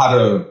I didn't know how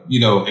to,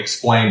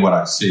 explain what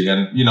I see.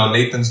 And,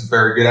 Nathan's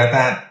very good at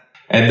that.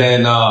 And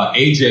then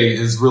AJ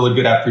is really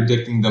good at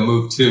predicting the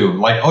move too.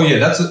 Like, oh yeah,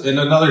 that's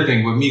another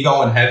thing with me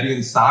going heavy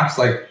in stocks.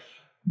 Like,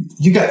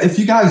 if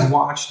you guys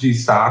watch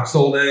these stocks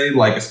all day,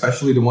 like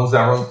especially the ones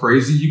that run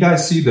crazy, you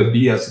guys see the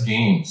BS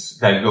games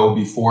that go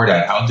before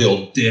that, how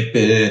they'll dip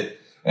it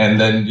and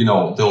then,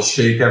 they'll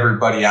shake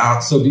everybody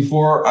out. So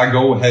before I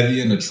go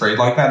heavy in a trade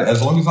like that,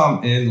 as long as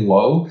I'm in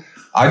low,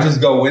 I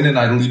just go in and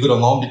I leave it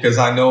alone, because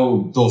I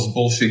know those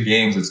bullshit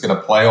games it's going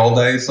to play all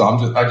day. So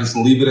I just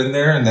leave it in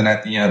there. And then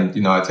at the end,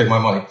 I take my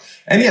money.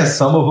 And yeah,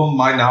 some of them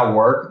might not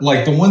work.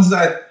 Like the ones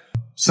that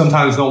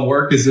sometimes don't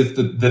work is if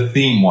the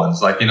theme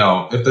ones, like,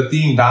 if the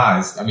theme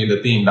dies, the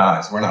theme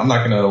dies. I'm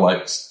not going to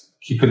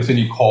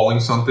continue calling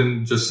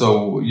something just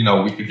so,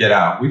 we could get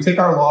out. We take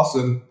our loss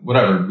and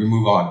whatever, we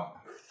move on.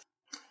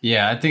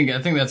 Yeah, I think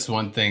that's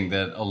one thing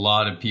that a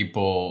lot of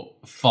people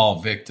fall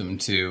victim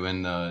to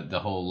in the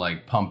whole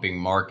like pumping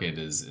market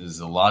is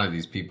a lot of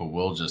these people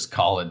will just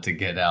call it to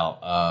get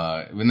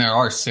out when there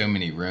are so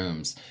many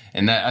rooms.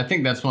 And I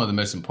think that's one of the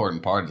most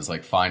important parts, is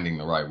like finding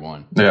the right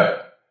one. Yeah.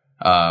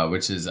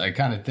 Which is, I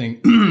kind of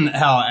think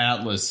how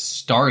Atlas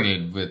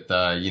started with,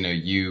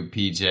 you,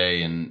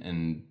 PJ,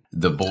 and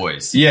the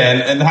boys. Yeah.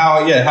 And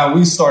how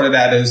we started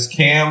that is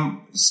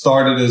Cam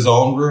started his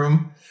own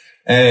room,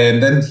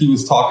 and then he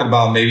was talking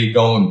about maybe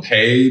going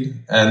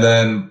paid. And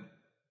then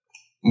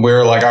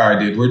we're like, all right,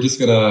 dude, we're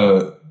just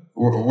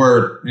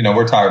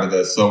we're tired of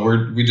this. So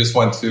we just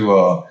went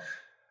to,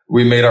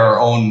 we made our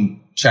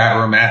own chat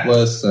room,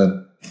 Atlas,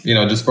 and,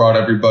 just brought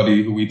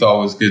everybody who we thought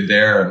was good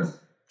there and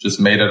just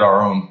made it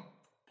our own.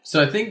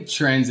 So I think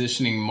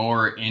transitioning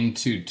more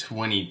into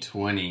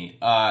 2020,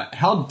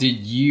 how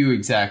did you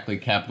exactly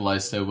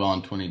capitalize so well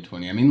in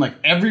 2020? Like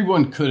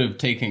everyone could have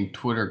taken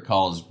Twitter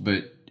calls,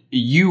 but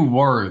you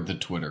were the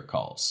Twitter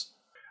calls.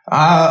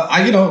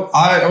 I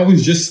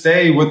always just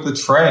stay with the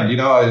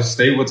trend. I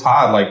stay with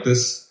Todd. Like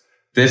this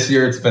This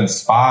year it's been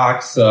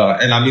SPOCs.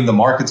 And I mean, the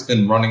market's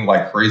been running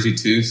like crazy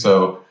too.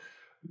 So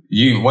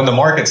when the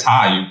market's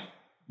high,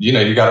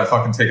 you got to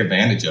fucking take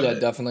advantage of it. Yeah,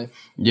 definitely.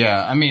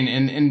 Yeah, I mean,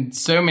 and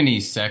so many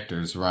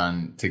sectors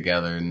run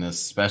together in this,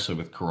 especially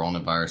with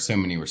coronavirus. So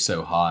many were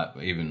so hot,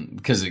 even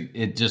because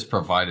it just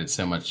provided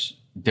so much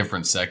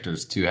different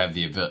sectors to have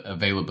the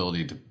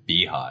availability to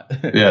be hot.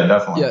 Yeah,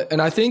 definitely. Yeah,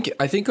 and I think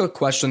a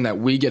question that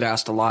we get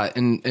asked a lot,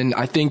 and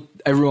I think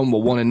everyone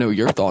will want to know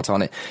your thoughts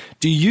on it.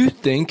 Do you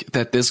think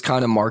that this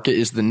kind of market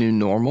is the new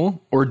normal,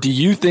 or do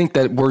you think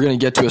that we're going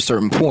to get to a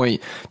certain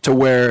point to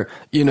where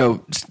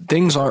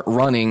things aren't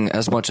running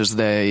as much as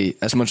they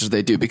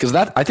do? Because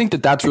I think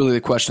that's really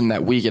the question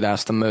that we get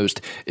asked the most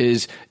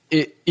is.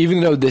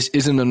 Even though this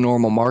isn't a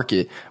normal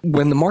market,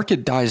 when the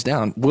market dies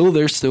down, will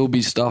there still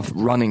be stuff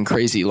running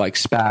crazy like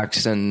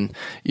SPACs and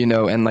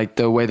and like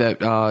the way that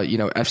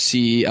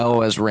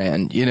FCL has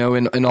ran,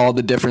 and all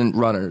the different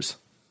runners?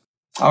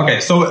 Okay,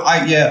 so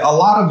a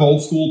lot of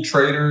old school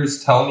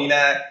traders tell me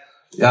that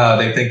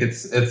they think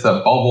it's a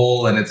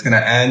bubble and it's going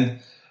to end.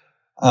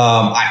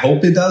 I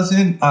hope it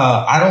doesn't.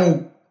 I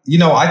don't.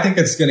 I think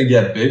it's going to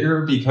get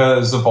bigger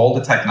because of all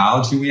the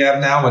technology we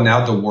have now, and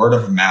now the word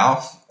of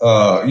mouth.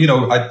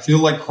 I feel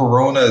like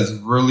Corona is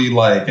really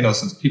like,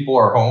 since people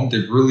are home,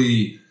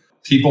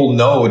 people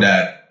know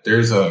that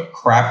there's a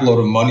crap load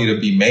of money to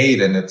be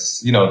made, and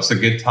it's a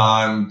good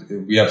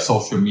time. We have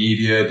social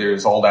media.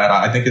 There's all that.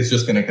 I think it's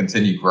just going to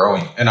continue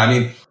growing. And I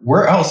mean,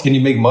 where else can you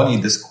make money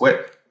this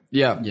quick?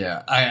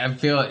 Yeah. I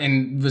feel,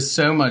 and with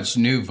so much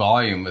new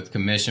volume with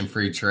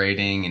commission-free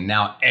trading and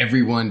now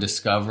everyone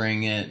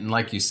discovering it. And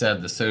like you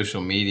said, the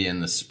social media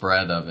and the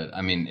spread of it.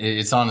 I mean,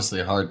 it's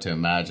honestly hard to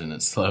imagine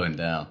it slowing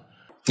down.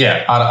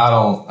 Yeah,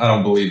 I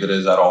don't believe it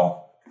is at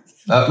all.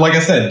 Like I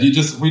said, we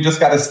just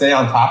got to stay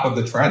on top of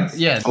the trends.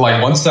 Yeah.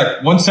 Like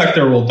one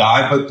sector will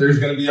die, but there's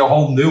going to be a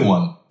whole new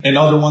one, and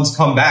other ones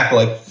come back.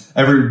 Like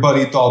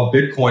everybody thought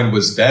Bitcoin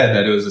was dead,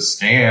 that it was a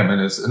scam,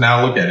 and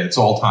now look at it, it's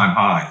all-time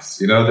highs.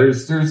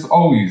 There's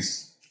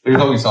always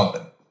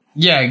something.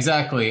 Yeah,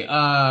 exactly.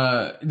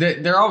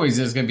 There always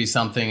is going to be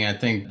something. I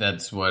think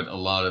that's what a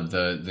lot of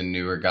the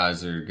newer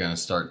guys are going to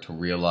start to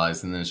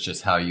realize, and then it's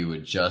just how you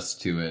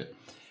adjust to it.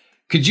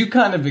 Could you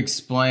kind of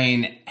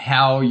explain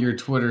how your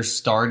Twitter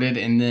started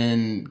and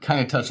then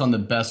kind of touch on the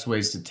best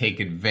ways to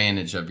take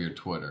advantage of your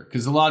Twitter?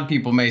 Because a lot of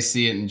people may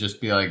see it and just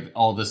be like,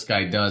 all this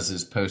guy does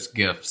is post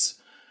GIFs.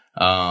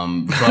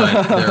 But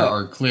there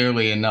are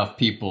clearly enough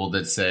people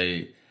that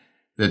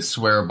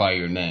swear by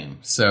your name.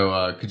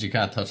 So could you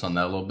kind of touch on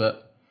that a little bit?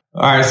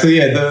 All right. So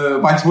yeah,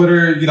 my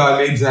Twitter,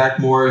 I made Zach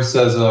Morris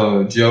as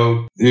a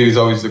joke. He was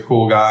always the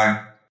cool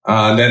guy.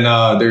 And then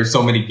there's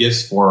so many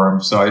GIFs for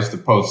him. So I used to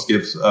post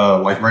GIFs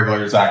like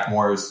regular Zack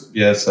Morris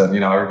GIFs, and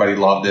everybody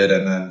loved it.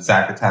 And then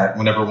Zack Attack,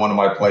 whenever one of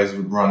my plays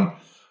would run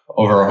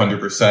over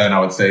 100%, I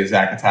would say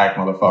Zack Attack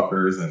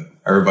motherfuckers, and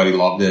everybody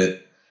loved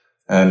it.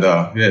 And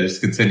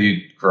just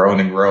continued growing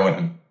and growing.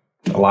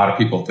 And a lot of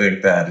people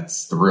think that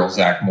it's the real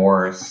Zack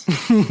Morris.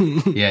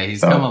 Yeah,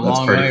 he's come a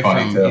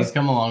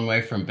long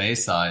way from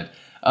Bayside.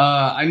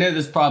 I know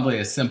this is probably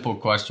a simple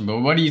question,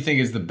 but what do you think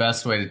is the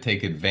best way to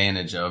take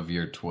advantage of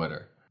your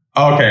Twitter?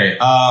 Okay.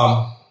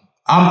 I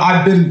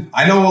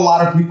know a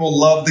lot of people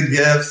love the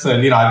GIFs,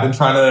 and, I've been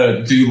trying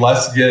to do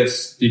less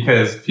GIFs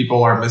because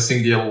people are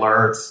missing the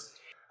alerts.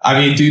 I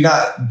mean,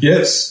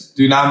 GIFs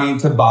do not mean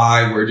to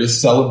buy. We're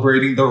just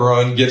celebrating the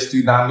run. GIFs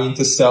do not mean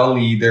to sell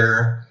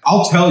either.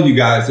 I'll tell you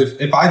guys,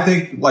 if I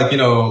think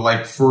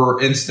like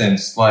for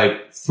instance,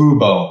 like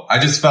Fubo, I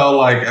just felt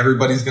like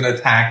everybody's going to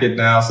attack it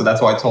now. So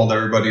that's why I told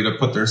everybody to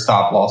put their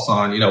stop loss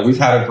on. We've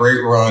had a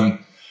great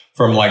run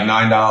from like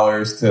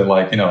 $9 to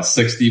like,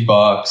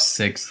 $60.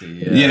 60.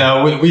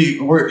 Yeah.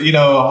 We're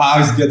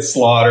highs get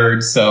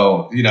slaughtered.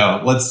 So,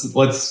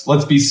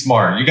 let's be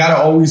smart. You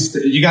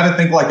gotta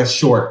think like a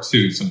short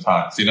too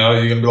sometimes. You're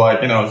going to be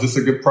like, is this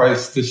a good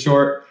price to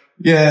short?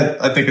 Yeah,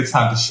 I think it's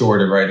time to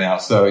short it right now.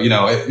 So,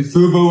 if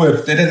Fubu,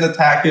 if they didn't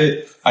attack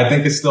it, I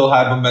think it still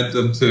had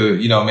momentum to,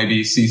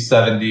 maybe see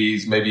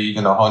 70s, maybe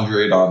even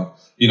 100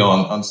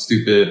 on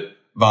stupid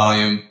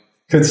volume.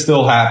 Could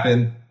still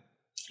happen.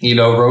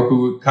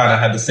 Roku kind of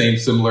had the same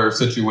similar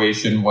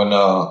situation when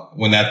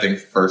that thing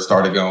first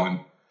started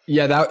going.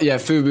 Yeah,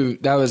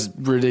 Fubu, that was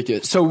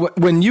ridiculous. So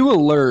when you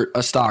alert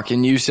a stock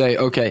and you say,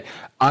 okay,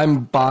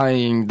 I'm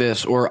buying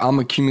this or I'm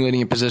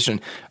accumulating a position,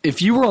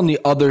 if you were on the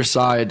other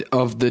side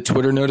of the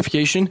Twitter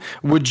notification,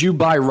 would you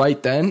buy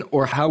right then,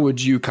 or how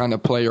would you kind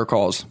of play your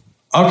calls?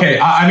 Okay,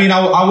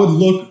 I would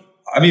look.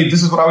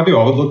 This is what I would do.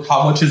 I would look,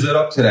 how much is it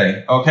up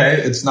today? Okay,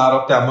 it's not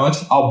up that much,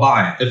 I'll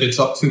buy it. If it's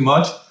up too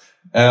much,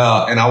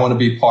 and I want to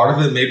be part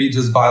of it, maybe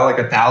just buy like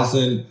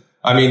 1,000.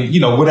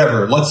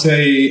 Whatever. Let's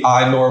say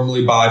I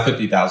normally buy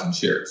 50,000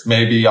 shares.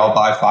 Maybe I'll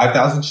buy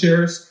 5,000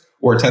 shares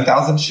or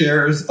 10,000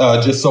 shares,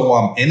 just so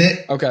I'm in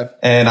it. Okay.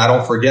 And I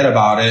don't forget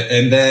about it.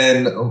 And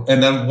then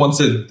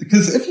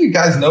because if you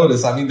guys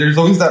notice, there's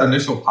always that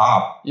initial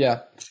pop.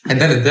 Yeah.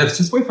 And then it dips.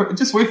 Just wait for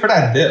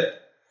that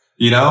dip.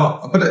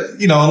 But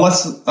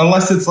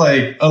unless it's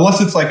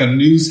like a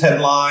news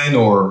headline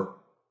or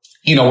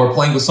we're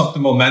playing with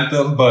something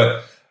momentum,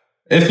 but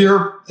if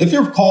you're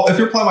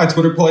playing my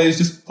Twitter plays,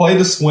 just play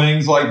the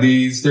swings like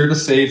these. They're the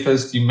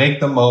safest. You make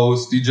the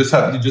most. You just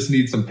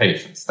need some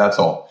patience. That's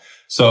all.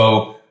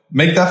 So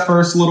make that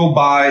first little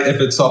buy. If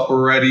it's up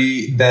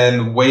already,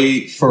 then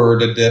wait for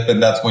the dip.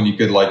 And that's when you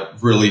could like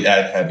really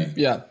add heavy.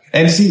 Yeah.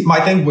 And see, my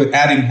thing with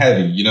adding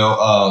heavy,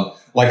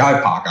 like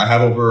IPOC, I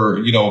have over,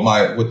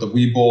 with the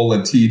Webull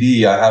and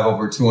TD, I have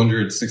over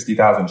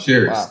 260,000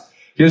 shares. Wow.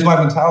 Here's my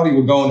mentality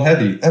with going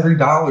heavy. Every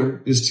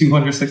dollar is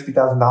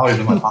 $260,000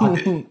 in my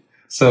pocket.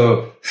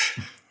 So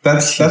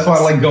that's why I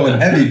like going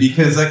heavy,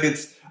 because like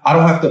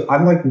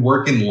I like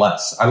working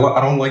less. I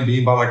don't like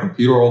being by my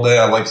computer all day.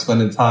 I like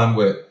spending time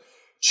with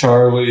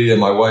Charlie and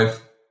my wife.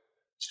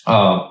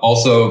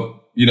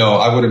 Also,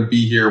 I wouldn't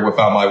be here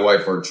without my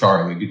wife or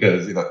Charlie,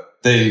 because,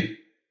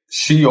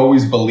 she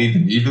always believed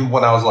in me. Even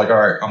when I was like, all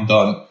right, I'm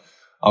done.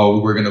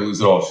 Oh, we're going to lose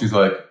it all. She's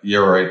like, yeah,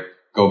 right.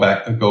 Go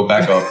back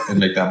up and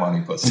make that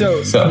money.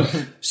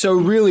 So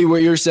really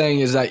what you're saying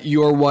is that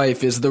your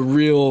wife is the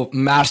real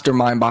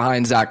mastermind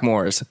behind Zack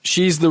Morris.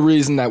 She's the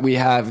reason that we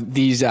have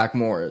the Zack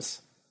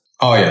Morris.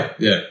 Oh yeah.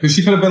 Yeah. Cause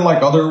she could have been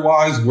like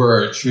otherwise,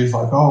 where she's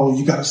like, oh,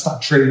 you got to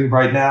stop trading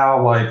right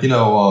now. Like, you're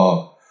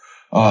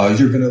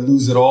going to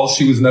lose it all.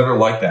 She was never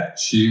like that.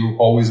 She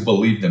always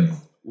believed in me.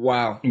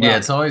 Wow. Yeah.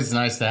 It's always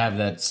nice to have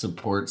that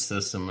support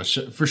system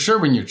for sure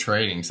when you're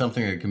trading,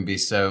 something that can be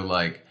so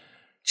like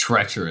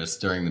treacherous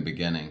during the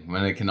beginning,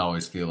 when it can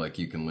always feel like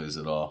you can lose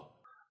it all.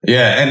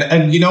 Yeah.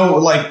 And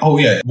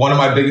one of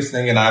my biggest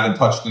thing, and I haven't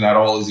touched on at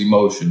all, is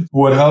emotion.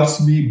 What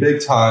helps me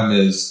big time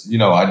is,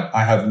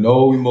 I have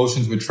no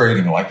emotions with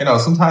trading. Like,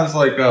 sometimes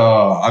like,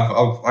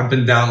 I've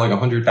been down like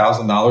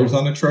 $100,000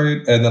 on a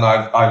trade, and then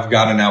I've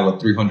gotten out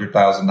with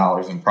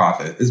 $300,000 in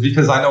profit. It's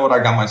because I know what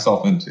I got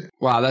myself into.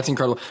 Wow. That's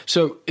incredible.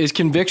 So is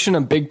conviction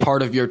a big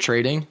part of your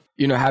trading?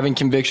 Having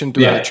conviction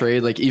throughout a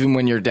trade, like even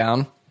when you're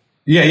down?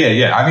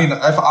 Yeah. I mean,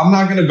 if I'm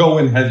not going to go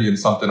in heavy in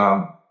something,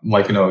 I'm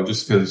like,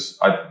 just because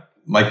I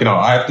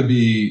have to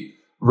be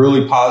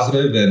really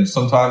positive, and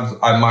sometimes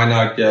I might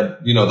not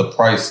get, the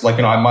price. Like,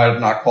 I might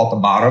have not caught the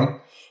bottom,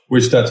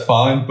 which that's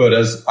fine, but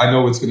as I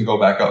know it's going to go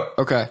back up.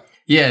 Okay.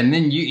 Yeah. And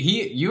then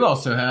you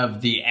also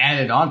have the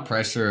added on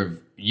pressure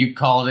of, you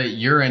called it,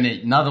 you're in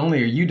it. Not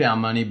only are you down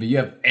money, but you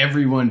have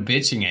everyone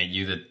bitching at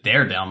you that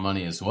they're down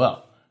money as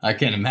well. I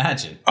can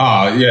imagine.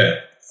 Oh yeah.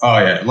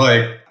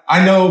 Like,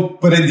 I know,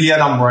 but in the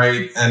end, I'm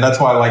right. And that's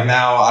why, like,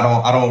 now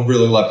I don't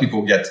really let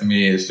people get to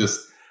me. It's just,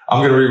 I'm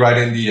going to rewrite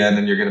in the end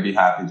and you're going to be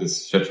happy.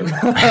 Just shut your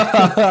mouth.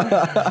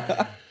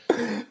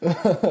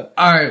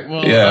 All right.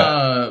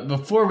 Well,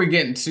 before we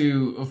get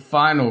into a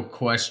final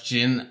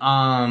question,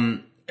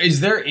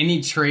 is there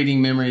any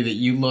trading memory that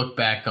you look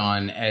back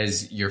on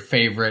as your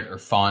favorite or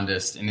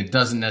fondest? And it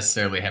doesn't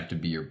necessarily have to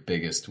be your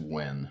biggest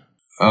win.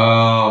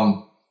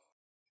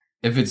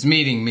 If it's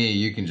meeting me,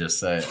 you can just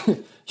say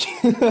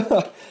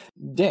it.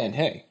 Dan,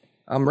 hey,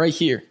 I'm right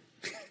here.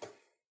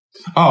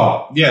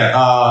 Oh,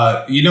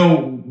 yeah.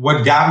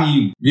 What got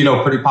me,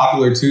 pretty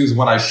popular too is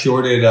when I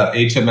shorted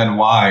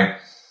HMNY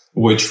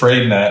with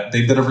TradeNet.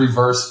 They did a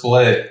reverse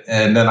split,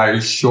 and then I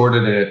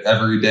shorted it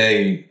every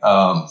day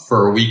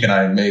for a week, and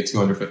I made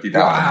 $250,000.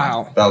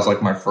 Wow. That was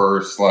like my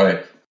first,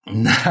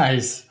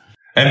 Nice.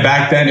 And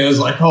back then it was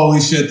like,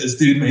 holy shit, this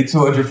dude made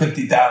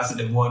 $250,000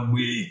 in 1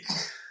 week.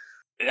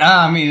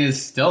 I mean,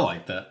 it's still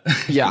like that.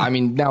 Yeah, I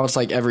mean, now it's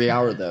like every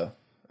hour though.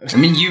 I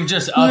mean, you've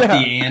just upped the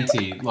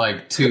ante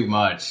like too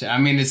much. I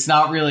mean, it's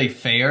not really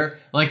fair.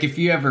 Like, if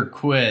you ever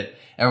quit,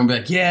 everyone be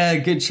like, yeah,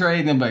 good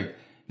trade. And then like,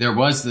 there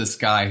was this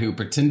guy who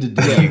pretended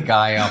to be a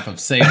guy off of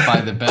Saved by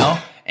the Bell,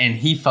 and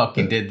he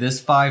fucking did this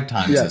 5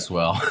 times as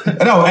well.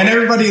 No, and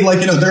everybody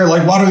they're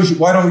like,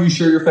 why don't you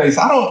show your face?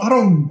 I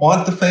don't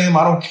want the fame.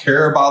 I don't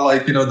care about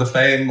the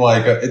fame.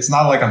 Like, it's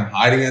not like I'm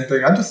hiding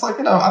anything. I'm just like,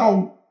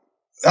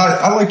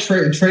 I like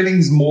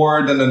trading's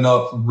more than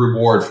enough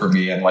reward for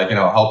me, and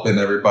helping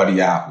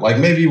everybody out. Like,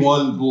 maybe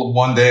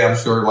one day, I'm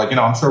sure,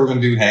 I'm sure we're going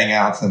to do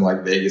hangouts in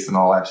like Vegas and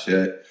all that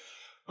shit.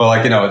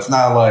 But it's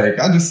not like,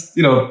 I just,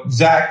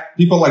 Zack,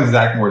 people like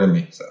Zack more than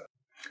me. So.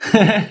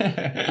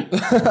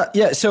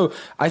 Yeah. So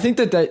I think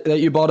that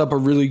you brought up a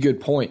really good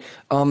point.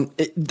 A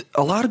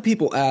lot of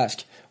people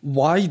ask,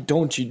 why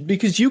don't you?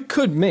 Because you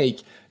could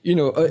make,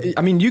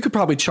 you could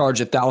probably charge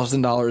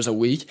 $1,000 a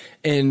week,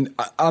 and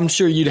I'm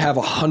sure you'd have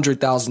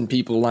 100,000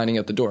 people lining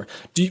up the door.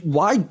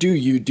 Why do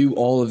you do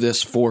all of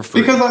this for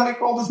free? Because I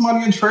make all this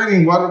money in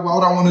trading. Why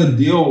would I want to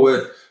deal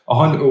with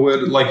 100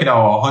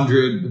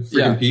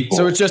 freaking people?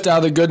 So it's just out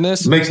of the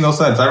goodness. It makes no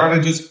sense. I'd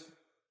rather just,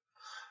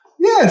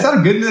 it's out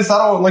of goodness. I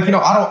don't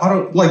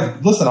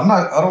listen.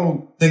 I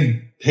don't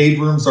think paid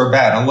rooms are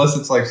bad unless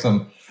it's like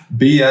some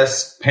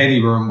BS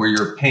penny room where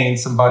you're paying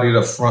somebody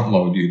to front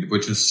load you,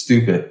 which is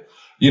stupid.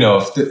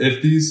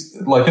 If these,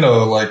 like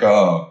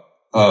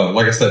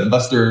I said,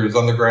 investors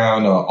on the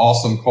ground,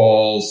 awesome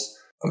calls,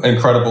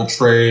 incredible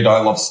trade,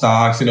 I love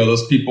stocks,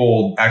 those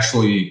people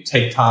actually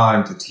take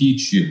time to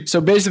teach you.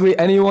 So basically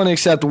anyone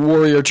except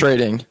warrior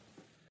trading.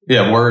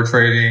 Yeah, warrior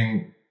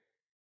trading.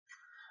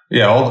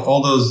 Yeah,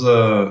 all those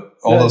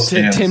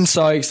scams. Tim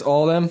Sykes,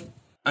 all them.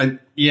 I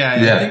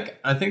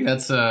think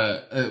that's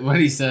what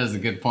he says is a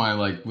good point.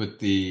 Like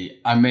with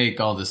I make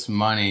all this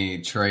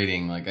money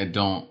trading, like I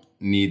don't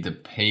need the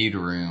paid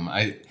room.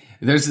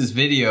 There's this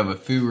video of a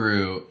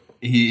Furu.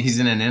 He's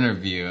in an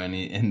interview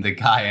and the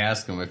guy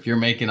asked him, if you're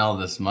making all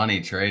this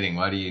money trading,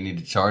 why do you need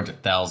to charge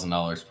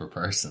 $1,000 per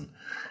person?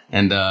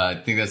 And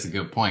I think that's a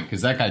good point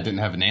because that guy didn't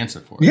have an answer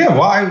for it. Yeah,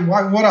 why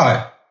would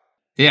I?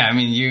 Yeah,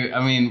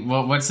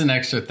 what's an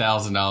extra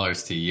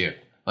 $1,000 to you?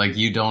 Like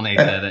you donate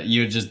that,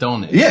 you just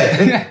donate.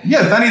 Yeah,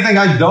 if anything,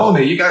 I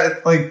donate. You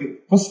got I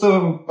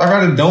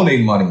gotta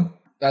donate money.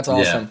 That's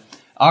awesome. Yeah.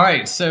 All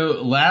right,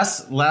 so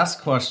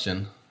last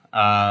question.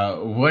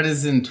 What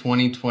is in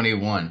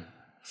 2021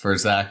 for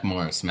Zack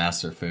Morris,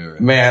 Master Furu?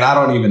 Man, I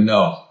don't even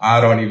know.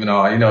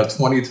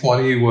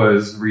 2020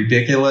 was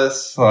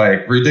ridiculous.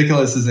 Like,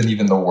 ridiculous isn't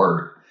even the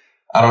word.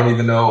 I don't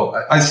even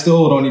know. I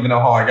still don't even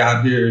know how I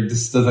got here.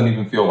 This doesn't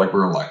even feel like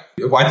real life.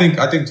 I think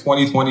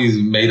 2020 has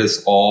made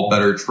us all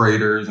better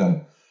traders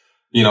and,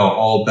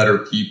 all better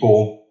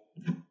people.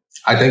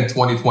 I think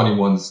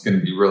 2021 is going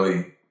to be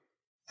really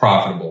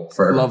profitable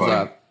for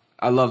everybody.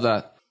 I love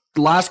that.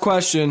 Last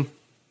question.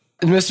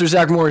 Mr.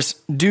 Zack Morris,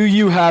 do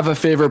you have a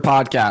favorite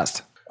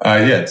podcast?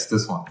 Yeah, it's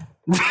this one.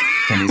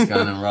 Penny's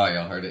Gone and Raw.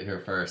 Y'all heard it here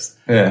first.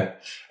 Yeah,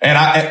 and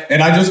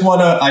I just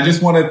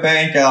wanna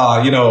thank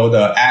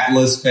the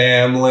Atlas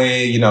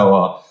family,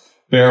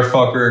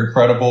 Bearfucker,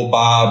 Incredible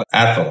Bob,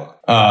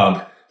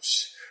 Athala.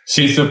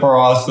 She's super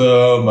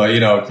awesome.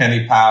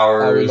 Kenny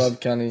Powers. I love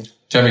Kenny.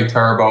 Jimmy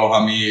Turbo,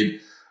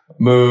 Hamid,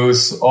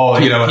 Moose,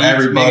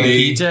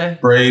 everybody. PJ?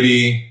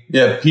 Brady.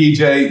 Yeah,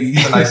 PJ,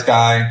 he's a nice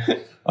guy.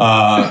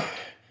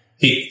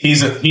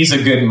 He's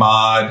a good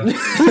mod.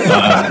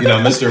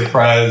 Mr.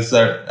 Prez,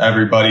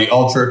 everybody.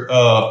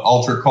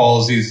 Ultra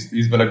Calls,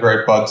 he's been a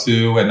great bud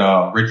too.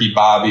 And Ricky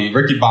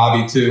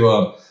Bobby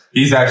too.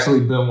 He's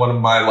actually been one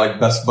of my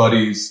best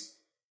buddies.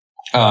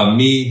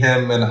 Me,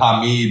 him, and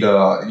Hamid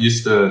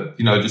used to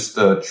just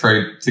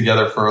trade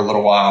together for a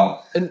little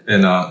while. And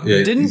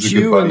didn't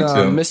you and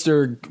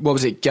Mr. What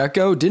was it,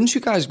 Gecko? Didn't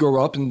you guys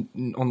grow up on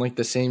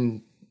the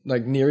same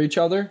near each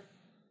other?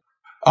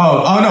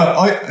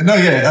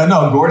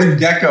 No, Gordon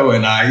Gecko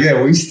and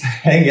I, we used to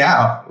hang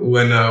out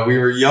when we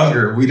were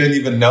younger. We didn't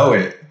even know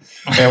it.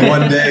 And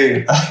one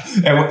day,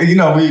 I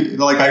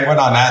went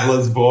on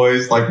Atlas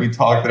Boys, we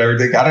talked and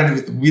everything. I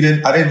didn't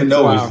even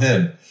know it was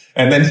him.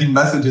 And then he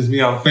messages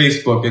me on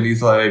Facebook and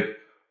he's like,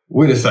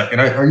 wait a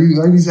second, are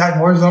you Zack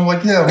Morris? I'm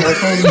like, yeah. I'm like,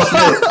 holy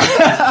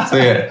shit. So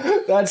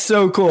yeah. That's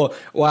so cool.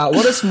 Wow.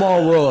 What a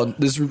small world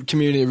this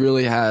community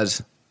really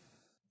has.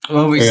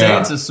 Well, we say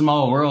it's a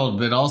small world,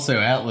 but also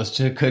Atlas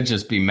could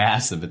just be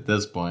massive at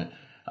this point.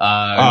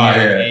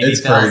 It's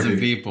 80,000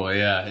 people.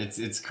 Yeah,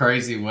 it's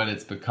crazy what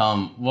it's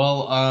become.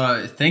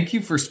 Well, thank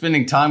you for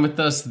spending time with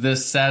us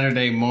this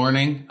Saturday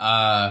morning.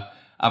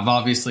 I've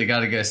obviously got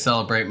to go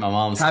celebrate my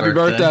mom's Happy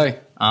birthday.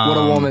 What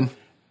a woman.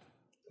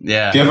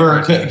 Yeah. Give her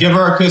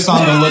a kiss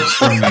on the lips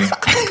from me.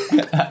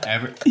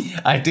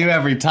 I do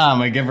every time.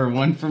 I give her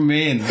one from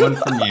me and one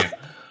from you.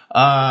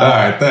 All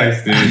right,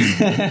 thanks,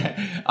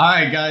 dude. All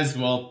right, guys.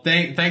 Well,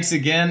 thanks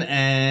again,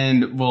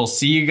 and we'll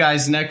see you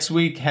guys next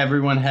week.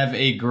 Everyone have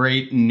a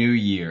great new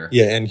year.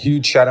 Yeah, and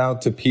huge shout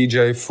out to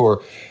PJ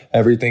for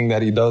everything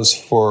that he does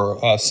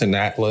for us in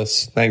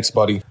Atlas. Thanks,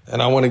 buddy.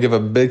 And I want to give a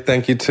big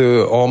thank you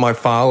to all my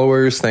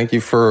followers. Thank you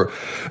for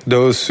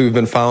those who've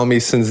been following me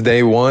since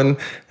day one,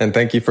 and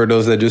thank you for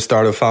those that just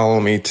started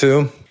following me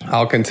too.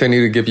 I'll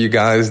continue to give you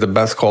guys the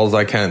best calls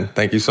I can.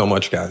 Thank you so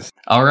much, guys.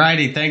 All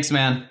righty. Thanks,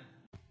 man.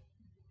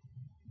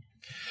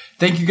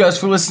 Thank you guys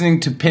for listening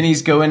to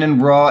Pennies Go In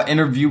and Raw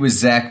interview with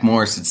Zack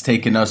Morris. It's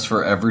taken us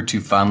forever to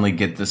finally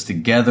get this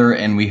together,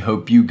 and we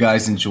hope you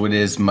guys enjoyed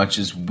it as much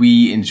as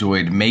we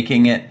enjoyed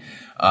making it.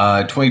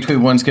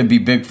 2021 is going to be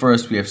big for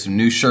us. We have some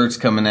new shirts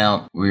coming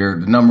out. We're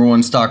the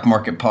 #1 stock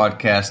market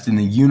podcast in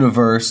the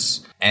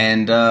universe,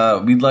 and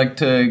we'd like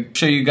to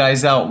show you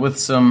guys out with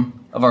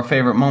some of our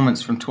favorite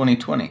moments from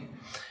 2020.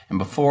 And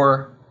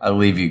before I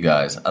leave you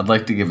guys, I'd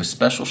like to give a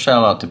special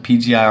shout out to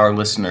PGIR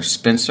listener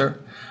Spencer.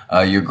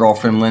 Your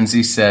girlfriend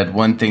Lindsay said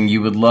one thing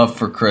you would love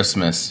for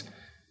Christmas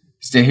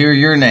is to hear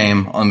your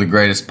name on the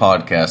greatest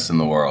podcast in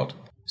the world.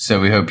 So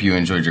we hope you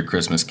enjoyed your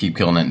Christmas. Keep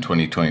killing it in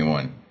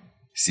 2021.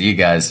 See you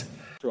guys.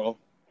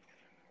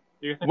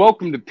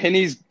 Welcome to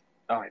Pennies.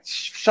 All right,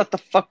 shut the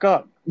fuck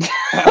up.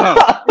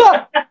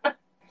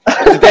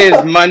 Today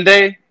is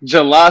Monday,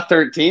 July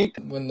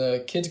 13th. When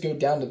the kids go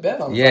down to bed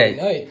on Friday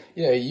night,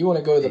 you want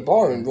to go to the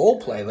bar and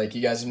role play like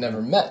you guys have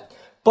never met.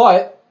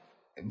 But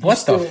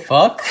what the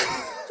fuck?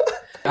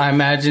 I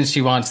imagine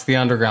she wants the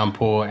underground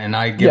pool, and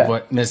I give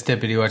Miss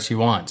Tippity what she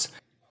wants.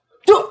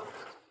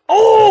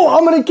 Oh,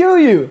 I'm gonna kill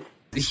you.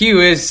 Hugh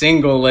is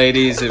single,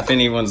 ladies, if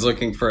anyone's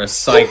looking for a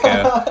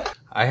psycho.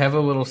 I have a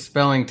little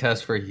spelling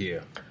test for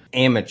Hugh.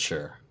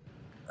 Amateur.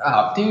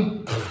 Oh,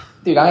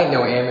 dude, I ain't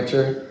no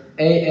amateur.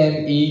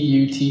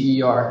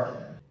 AMEUTER.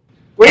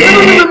 Wait.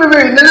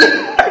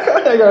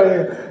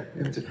 No.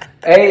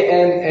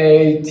 Anateur.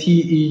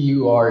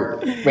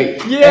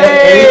 Wait.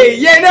 Yay!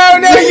 Yeah, no,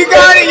 you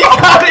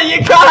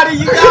got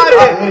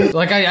it.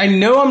 Like, I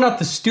know I'm not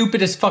the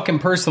stupidest fucking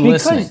person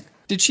listening.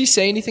 Did she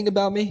say anything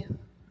about me?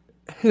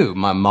 Who,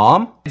 my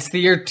mom? It's the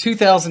year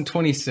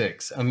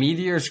 2026. A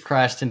meteor's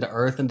crashed into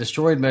Earth and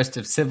destroyed most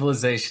of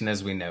civilization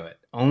as we know it.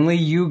 Only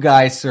you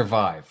guys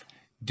survive.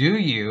 Do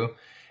you,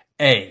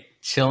 A,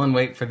 chill and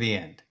wait for the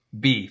end?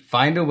 B,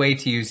 find a way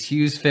to use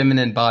Hugh's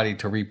feminine body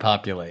to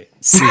repopulate?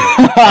 C,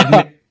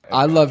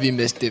 I love you,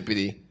 Miss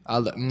Dippity.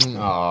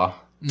 Aw.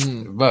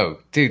 Whoa,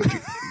 dude,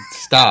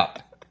 stop.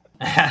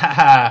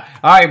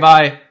 Alright,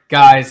 bye,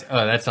 guys.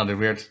 Oh, that sounded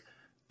weird.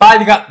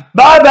 Bye,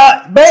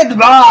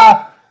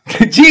 bye.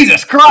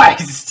 Jesus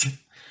Christ!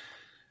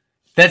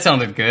 That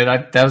sounded good.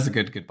 That was a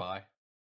good goodbye.